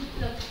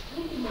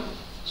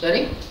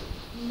 Sorry?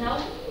 No.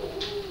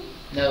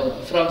 No,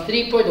 from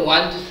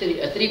 3.1 to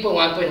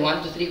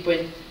 3.1.1 to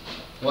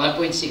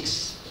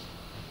 3.1.6.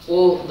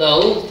 Or the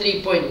whole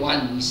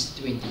 3.1 is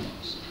 20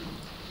 marks.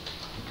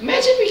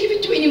 Imagine we give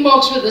you 20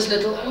 marks for this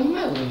little, oh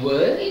my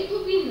word. It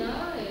would be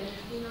nice.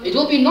 It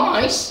will be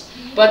nice,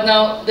 but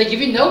now they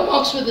give you no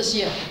marks for this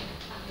year.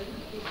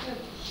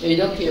 You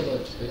don't care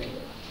about it. Okay.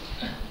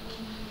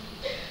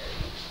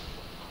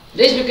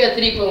 Let's look at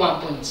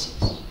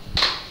 3.1.6.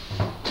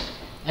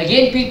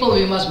 Again, people,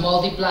 we must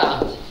multiply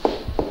out.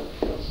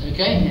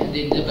 Okay? And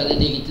then by the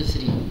negative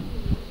 3.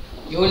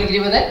 You all agree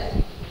with that?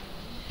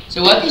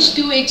 So what is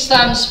 2x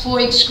times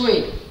 4x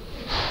squared?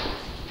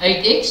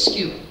 8x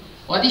cubed.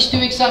 What is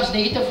 2x times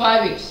negative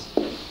 5x?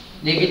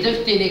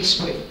 Negative 10x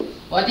squared.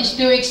 What is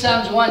 2x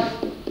times 1?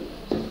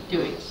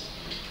 2x.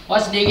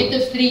 What's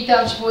negative 3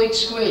 times 4x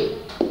squared?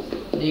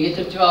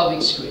 Negative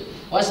 12x squared.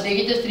 What's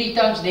negative 3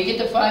 times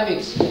negative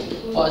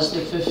 5x?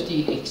 Positive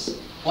 15x.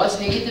 What's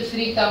negative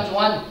 3 times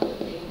 1?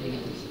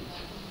 Negative 3.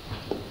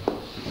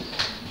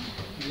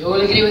 You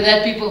all agree with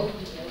that, people?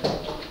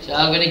 So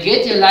I'm going to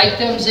get your like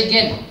terms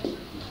again.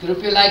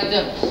 Group your like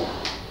terms.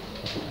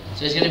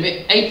 So it's going to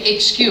be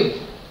 8x cubed.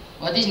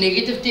 What is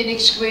negative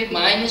 10x squared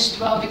minus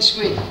 12x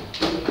squared?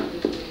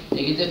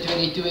 Negative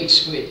 22x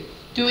squared.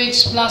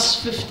 2x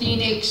plus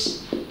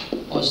 15x,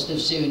 positive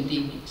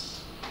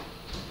 17x,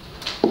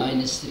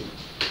 minus 3.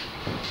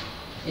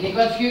 Any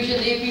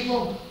confusion there,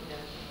 people?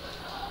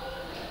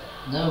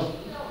 No.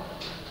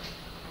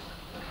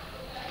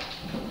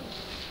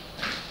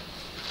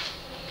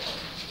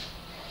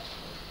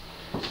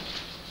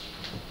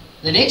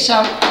 The next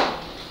sum,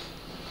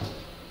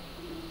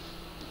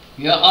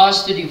 you are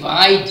asked to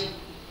divide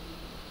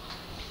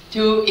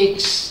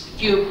 2x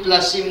cubed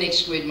plus 7x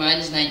squared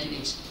minus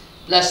 19x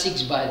plus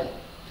 6 by that.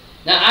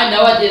 Now I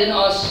know I didn't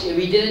ask,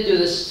 we didn't do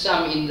this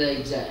sum in the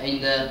exam,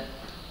 in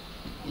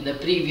the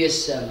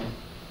previous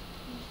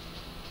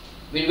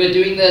when we were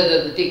doing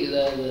the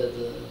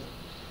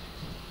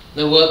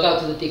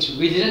workout of the textbook.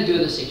 We didn't do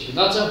the section,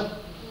 not so?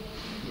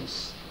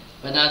 Yes.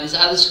 But now there's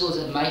other schools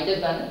that might have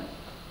done it.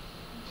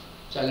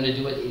 So I'm going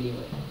to do it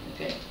anyway.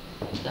 Okay?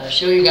 So I'll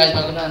show you guys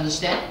not going to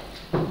understand.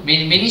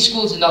 Many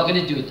schools are not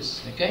going to do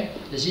this. Okay?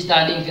 This is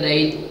done in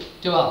grade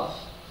 12.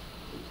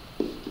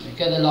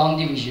 Okay, the long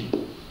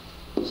division.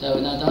 So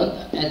now don't,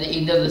 at the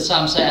end of the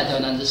sum, say I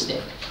don't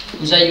understand.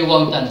 Because you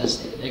won't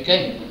understand.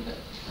 Okay?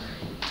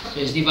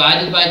 So it's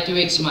divided by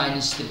 2x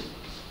minus 3.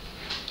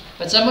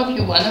 But some of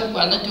you, one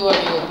or two of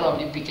you will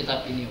probably pick it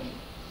up anyway.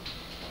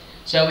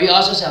 So we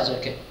ask ourselves,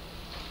 okay,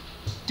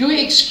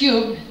 2x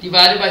cubed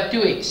divided by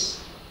 2x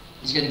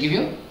is going to give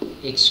you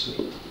x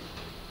squared.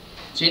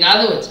 So in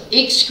other words,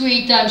 x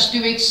squared times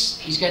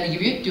 2x is going to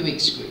give you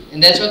 2x squared.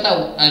 And that's what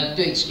I,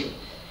 2x cubed.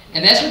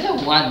 And that's what I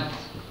want.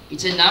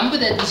 It's a number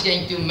that is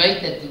going to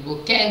make that, it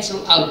will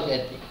cancel out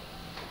that thing.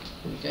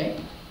 Okay?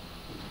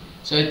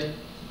 So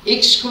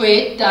x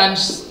squared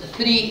times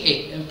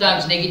 3x,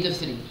 times negative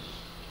 3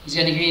 is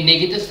going to give you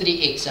negative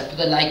 3x. I put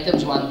the like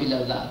terms one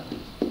below the other.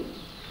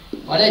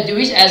 What I do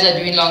is, as I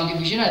do in long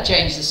division, I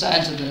change the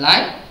signs of the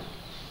line.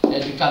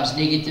 That becomes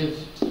negative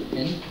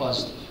and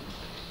positive.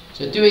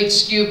 So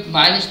 2x cubed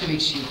minus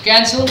 2x cubed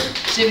cancel.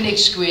 7x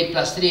squared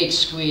plus 3x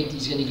squared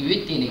is going to give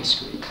you 10x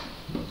squared.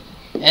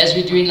 As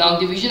we do in long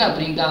division, I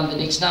bring down the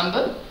next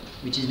number,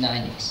 which is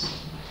 9x.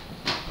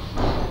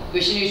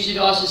 Question you should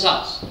ask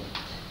yourselves.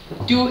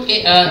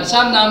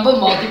 Some number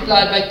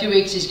multiplied by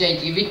 2x is going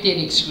to give you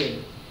 10x squared.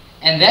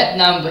 And that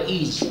number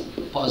is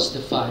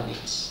positive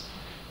 5x.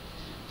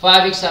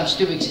 5x times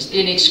 2x is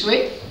 10x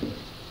squared.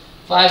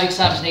 5x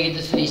times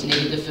negative 3 is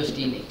negative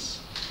 15x.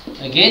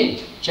 Again,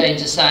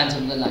 change the signs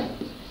of the line.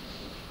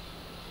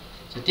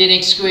 So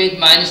 10x squared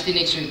minus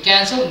 10x squared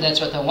cancel, and that's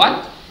what I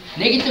want.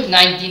 Negative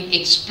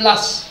 19x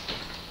plus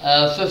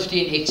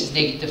 15x is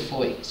negative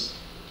 4x.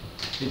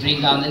 We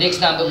bring down the next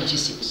number, which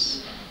is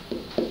 6.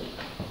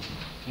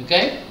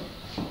 Okay?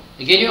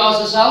 Again, you ask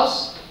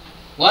yourselves,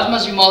 what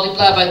must we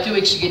multiply by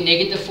 2x to get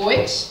negative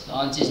 4x? The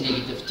answer is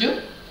negative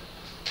 2.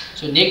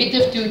 So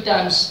negative 2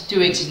 times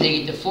 2x is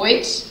negative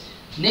 4x.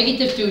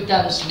 Negative 2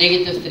 times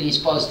negative 3 is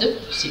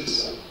positive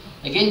 6.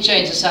 Again,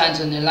 change the signs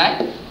on the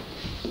line.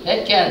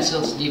 That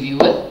cancels, leave you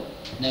with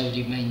no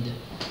remainder.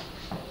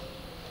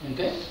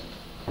 Okay?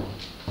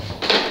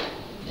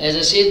 As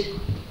I said,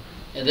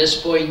 at this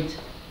point,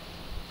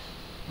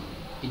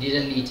 you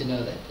didn't need to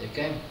know that.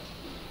 Okay?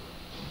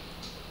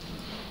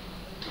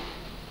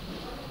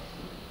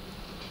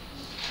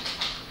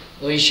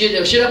 Or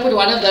should I put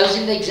one of those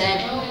in the exam?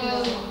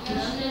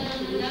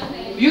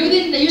 You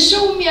didn't, you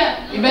saw me.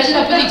 Imagine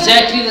I put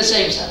exactly the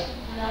same stuff.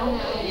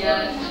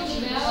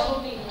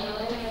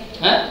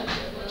 Huh?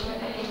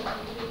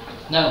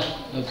 No?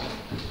 Okay.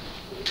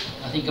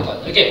 I think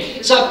about it.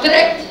 Okay.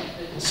 Subtract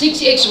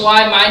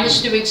 6xy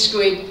minus 2x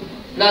squared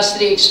plus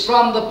 3x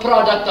from the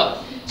product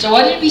of. So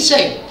what did we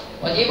say?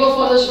 Whatever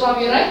follows from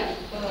your right?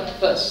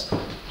 First.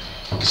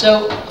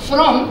 So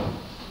from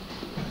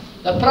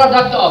the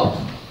product of.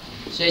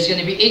 So it's going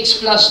to be x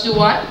plus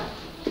 2y.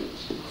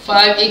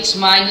 5x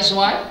minus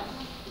y.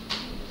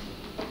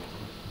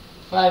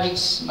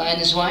 5x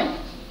minus y.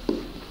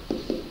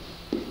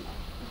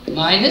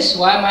 Minus,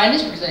 y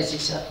minus, because I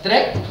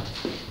subtract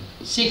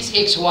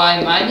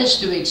 6xy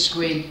minus 2x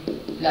squared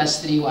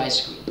plus 3y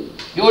squared.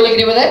 You all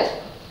agree with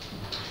that?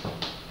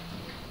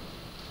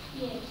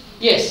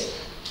 Yes.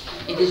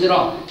 It is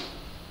wrong.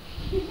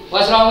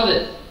 What's wrong with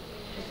it?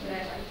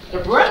 The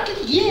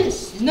bracket,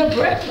 yes. There's no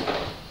bracket.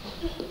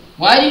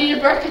 Why do you need a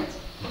bracket?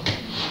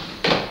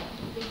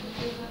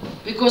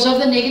 Because of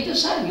the negative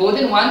sign. More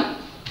than one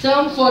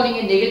term falling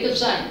in negative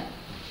sign.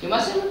 You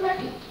must have a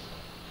bracket.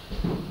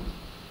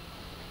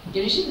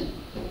 Can you see that?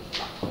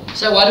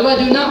 So what do I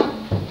do now?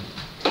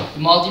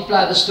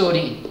 Multiply the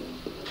story.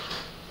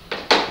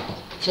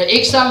 So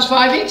x times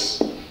 5x,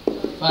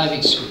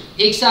 5x squared.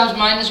 X times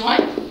minus y,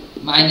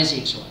 minus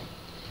xy.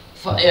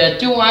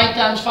 2y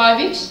times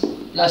 5x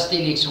plus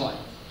 10xy.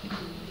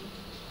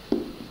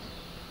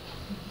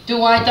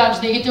 2y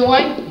times negative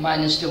y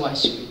minus 2y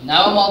squared.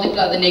 Now I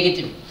multiply the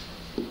negative.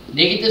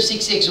 Negative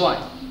 6xy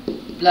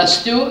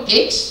plus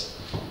 2x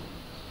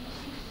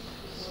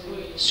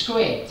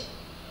squared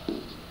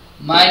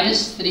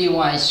minus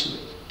 3y squared.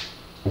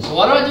 So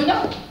what do I do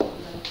now?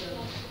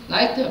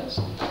 Like terms.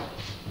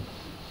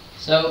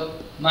 So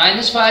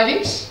minus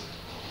 5x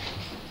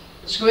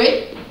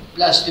squared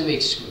plus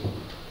 2x squared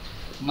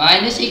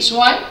minus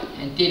xy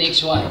and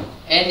 10xy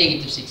and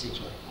negative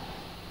 6xy.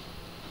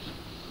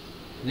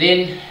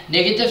 Then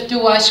negative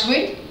 2y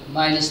squared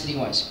minus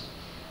 3y squared.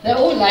 They're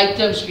all like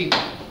terms, people.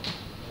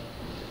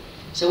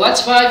 So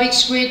what's 5x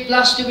squared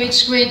plus 2x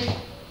squared?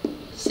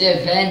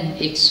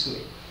 7x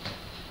squared.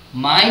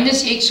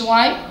 Minus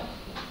xy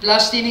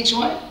plus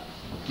 10xy,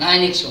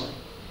 9xy.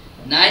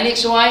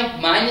 9xy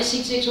minus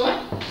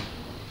 6xy,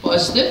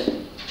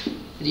 positive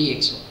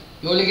 3xy.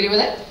 You all agree with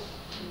that?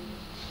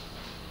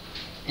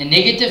 And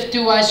negative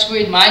 2y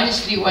squared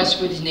minus 3y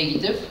squared is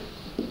negative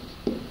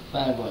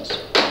 5y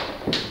squared.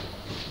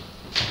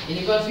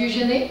 Any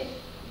confusion there?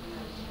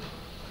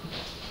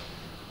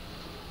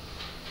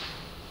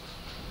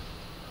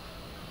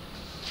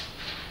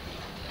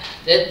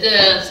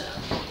 That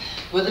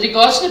with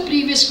regards to the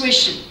previous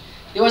question,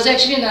 there was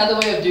actually another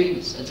way of doing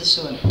this. I just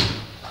saw it.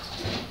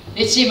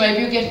 Let's see,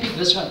 maybe you can pick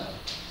this one.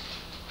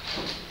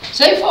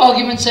 Say for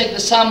argument's sake the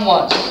sum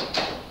was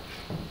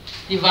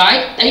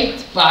divide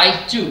 8 by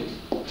 2.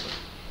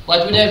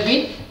 What would have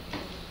been?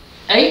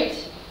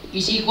 8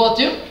 is equal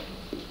to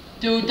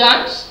 2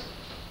 times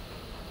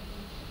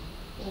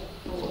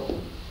 4.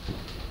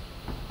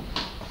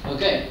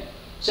 Okay.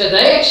 So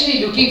they're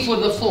actually looking for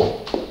the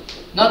 4.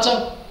 Not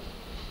so.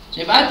 So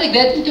if I take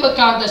that into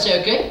account, I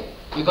say, okay,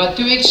 you got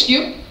 2x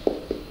cubed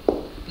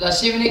plus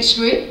 7x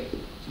squared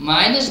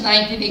minus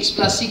 19x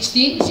plus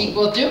 16 is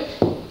equal to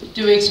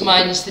 2x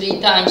minus 3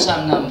 times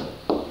some number.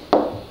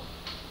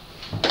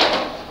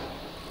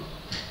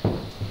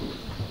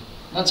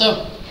 Not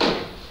so.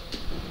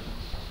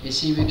 You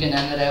see, we can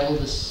unravel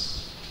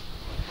this.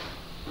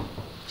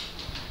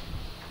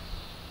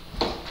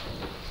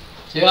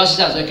 So you ask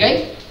yourselves,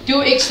 okay,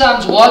 2x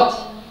times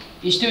what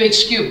is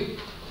 2x cubed?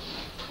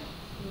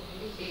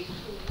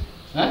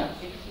 Huh?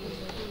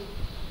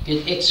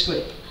 Get x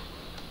squared.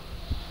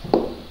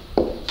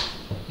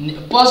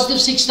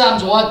 Positive 6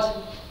 times what?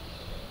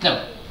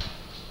 No.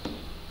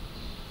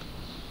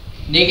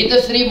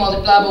 Negative 3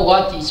 multiplied by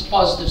what is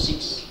positive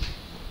 6?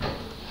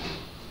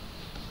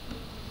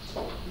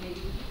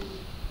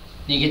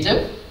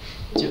 Negative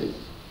 2.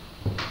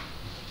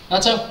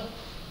 Not so.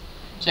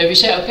 So if you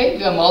say, okay,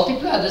 we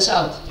multiply this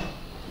out,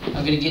 I'm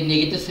going to get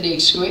negative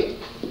 3x squared.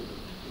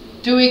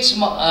 2x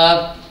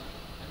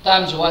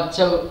times what?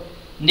 So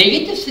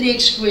negative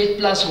 3x squared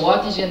plus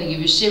what is going to give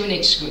you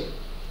 7x squared?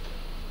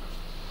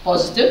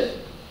 Positive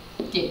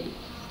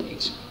 10x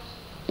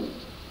squared.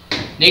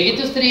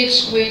 Negative 3x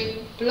squared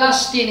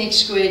plus 10x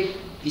squared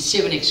is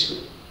 7x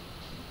squared.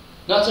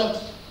 Not so?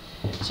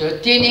 So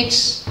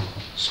 10x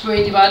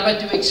squared divided by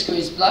 2x squared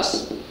is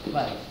plus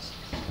 5x.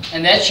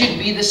 And that should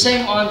be the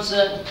same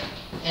answer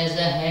as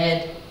I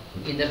had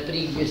in the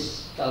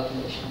previous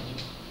calculation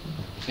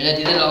when I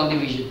did the long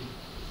division.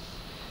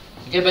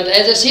 Okay, but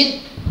as I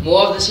said,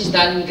 more of this is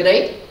done in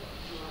grade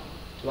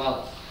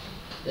 12.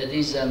 That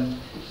is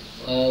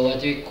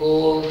what we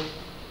call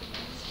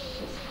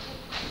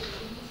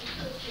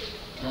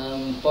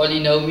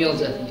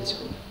polynomials, I think it's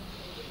called,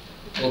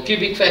 or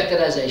cubic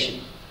factorization.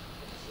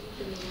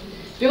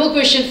 People,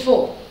 question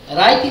 4.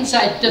 Write in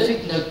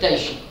scientific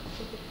notation.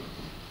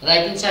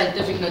 Write in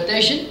scientific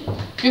notation.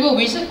 People,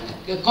 we say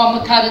a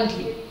comma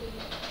currently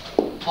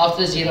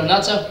after 0,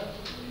 not so.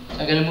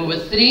 I'm going to move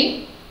it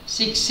 3,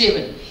 6,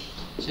 7.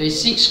 So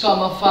it's 6,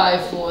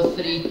 5, 4,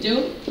 3,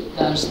 2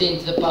 times 10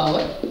 to the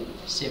power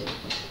 7.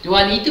 Do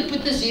I need to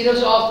put the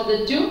zeros after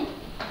the 2?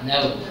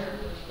 No.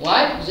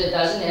 Why? Because it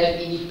doesn't have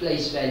any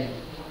place value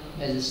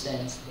as it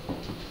stands there.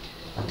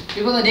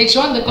 People, the next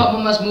one, the comma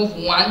must move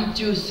 1,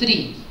 2,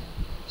 3.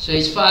 So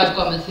it's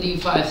 5, 3,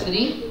 5,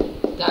 3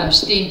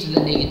 times 10 to the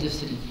negative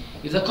 3.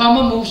 If the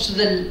comma moves to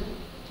the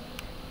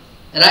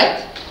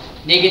right,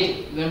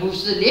 negative. If it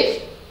moves to the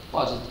left,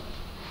 positive.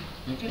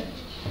 Okay.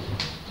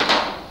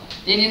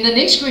 Then in the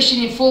next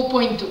question in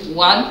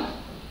 4.2.1,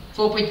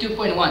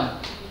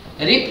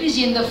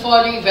 represent the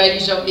following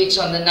values of x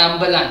on the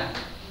number line.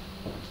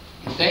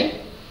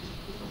 Okay?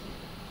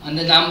 On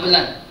the number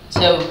line.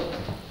 So,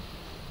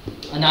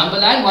 a number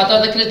line, what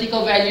are the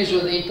critical values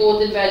or the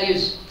important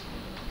values?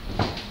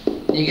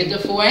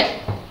 Negative 4 and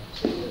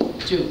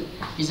 2.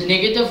 Is the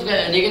negative 4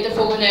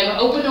 going to have an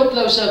open or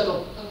closed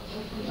circle?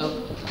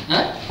 Open.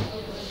 Huh?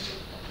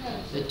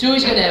 The 2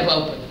 is going to have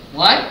open.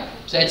 Why?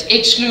 So it's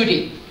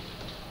excluding.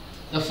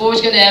 The 4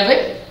 is going to have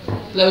a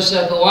closed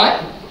circle. Why?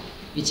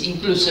 It's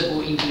inclusive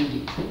or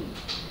including.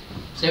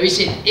 So we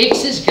said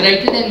x is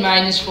greater than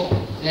minus 4,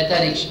 that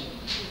direction.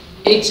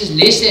 X is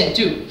less than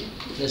 2,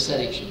 this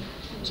direction.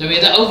 So where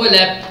the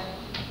overlap,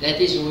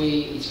 that is where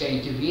it's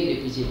going to be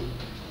represented.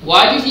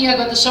 Why do you think I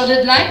got the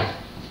solid line?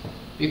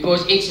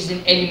 Because x is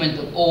an element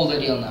of all the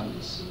real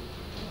numbers.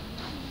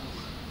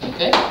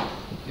 Okay?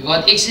 We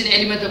got x an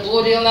element of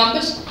all real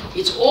numbers.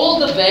 It's all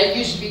the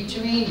values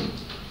between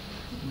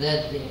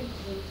that there.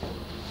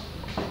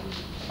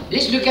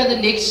 Let's look at the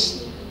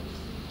next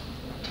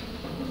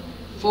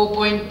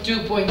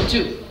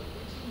 4.2.2.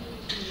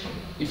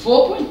 In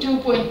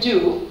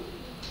 4.2.2,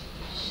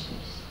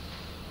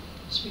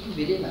 speaking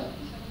very loud.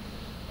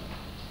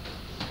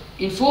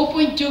 In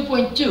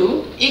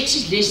 4.2.2, x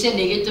is less than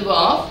negative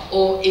half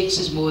or x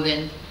is more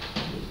than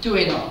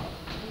 2.5.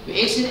 So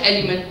x is an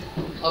element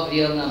of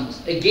real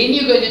numbers. Again,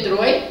 you're going to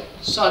draw a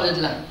solid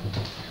line.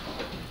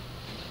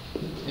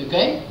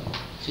 Okay?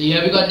 So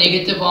here we got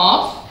negative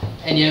half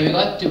and here we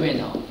got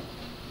 2.5.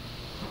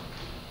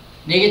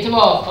 Negative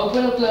half,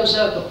 open or close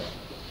circle?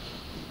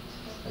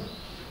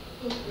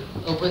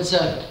 Open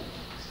circle.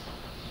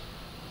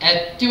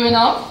 At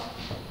 2.5,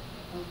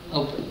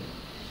 open.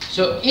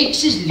 So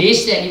x is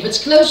less than, if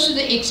it's close to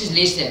the x is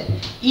less than,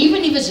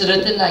 even if it's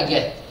written like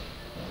that,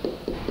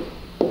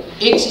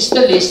 x is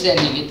still less than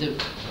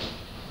negative.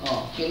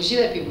 Oh, can you see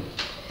that, people?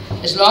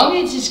 As long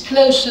as it's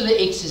close to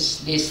the x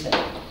is less than.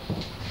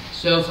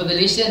 So for the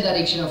less than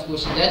direction, of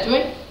course, in that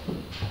way,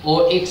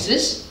 or x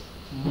is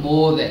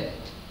more than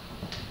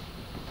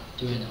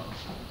 2.5.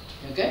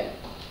 Okay?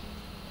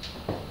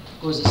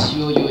 Of course, this is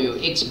your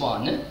x bar.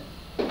 No?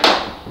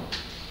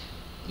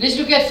 Let's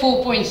look at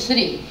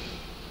 4.3.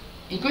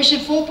 In question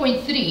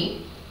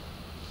 4.3,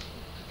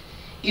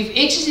 if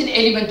x is an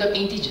element of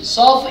integers,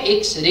 solve for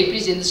x,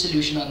 represent the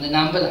solution on the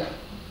number line.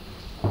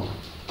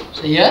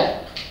 So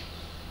here,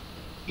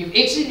 if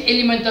x is an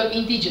element of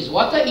integers,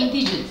 what are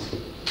integers?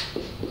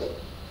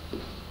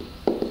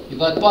 You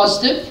got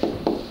positive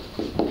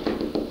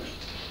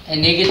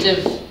and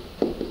negative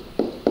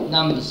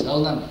numbers,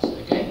 whole numbers,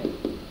 okay?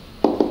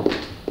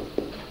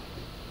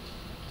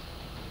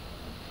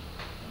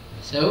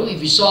 So if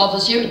you solve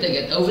this here, we take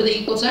it over the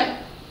equal sign.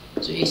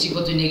 So x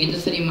equal to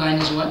negative 3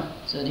 minus 1.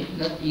 Sorry,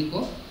 not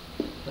equal,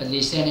 but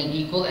less than and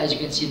equal. As you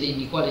can see, the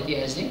inequality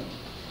has there.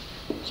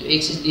 So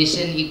x is less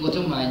than equal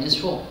to minus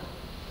 4.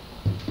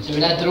 So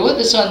when I draw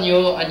this on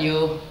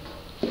your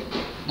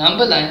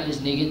number line,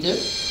 is negative.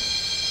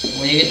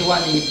 Negative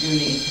 1, negative 2,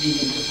 negative 3,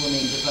 negative 4,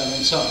 negative 5,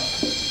 and so on.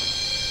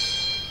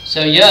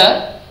 So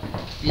here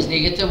is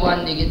negative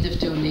 1, negative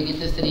 2,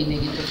 negative 3,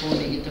 negative 4,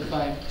 negative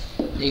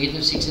 5,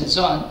 negative 6, and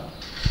so on.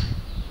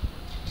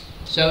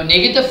 So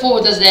negative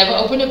 4, does it have an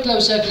open or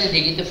closed circle at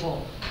negative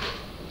 4?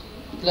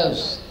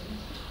 Closed.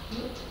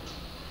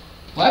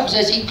 Why? Because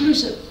that's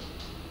inclusive.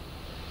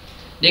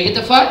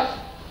 Negative 5?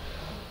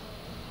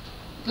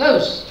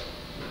 Closed.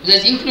 Because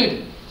that's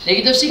included.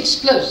 Negative 6?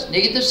 Closed.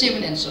 Negative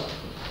 7 and so on.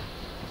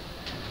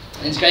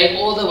 And it's going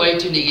all the way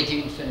to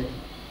negative infinity.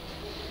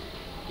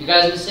 You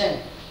guys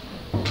understand?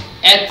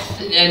 At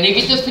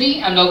negative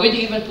 3, I'm not going to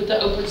even put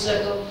the open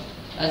circle.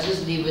 I'll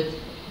just leave it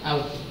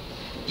out.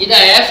 Did I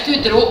have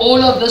to draw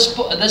all of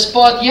this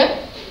part here?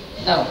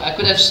 No, I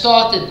could have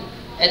started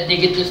at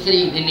negative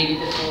 3, then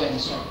negative 4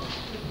 and so on.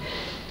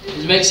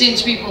 Does it make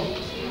sense, people?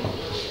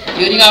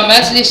 During our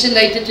maths lesson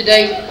later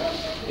today,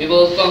 we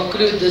will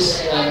conclude this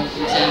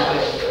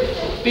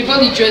example. People,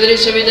 enjoy the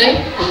rest of your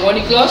day. Good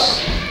morning, class.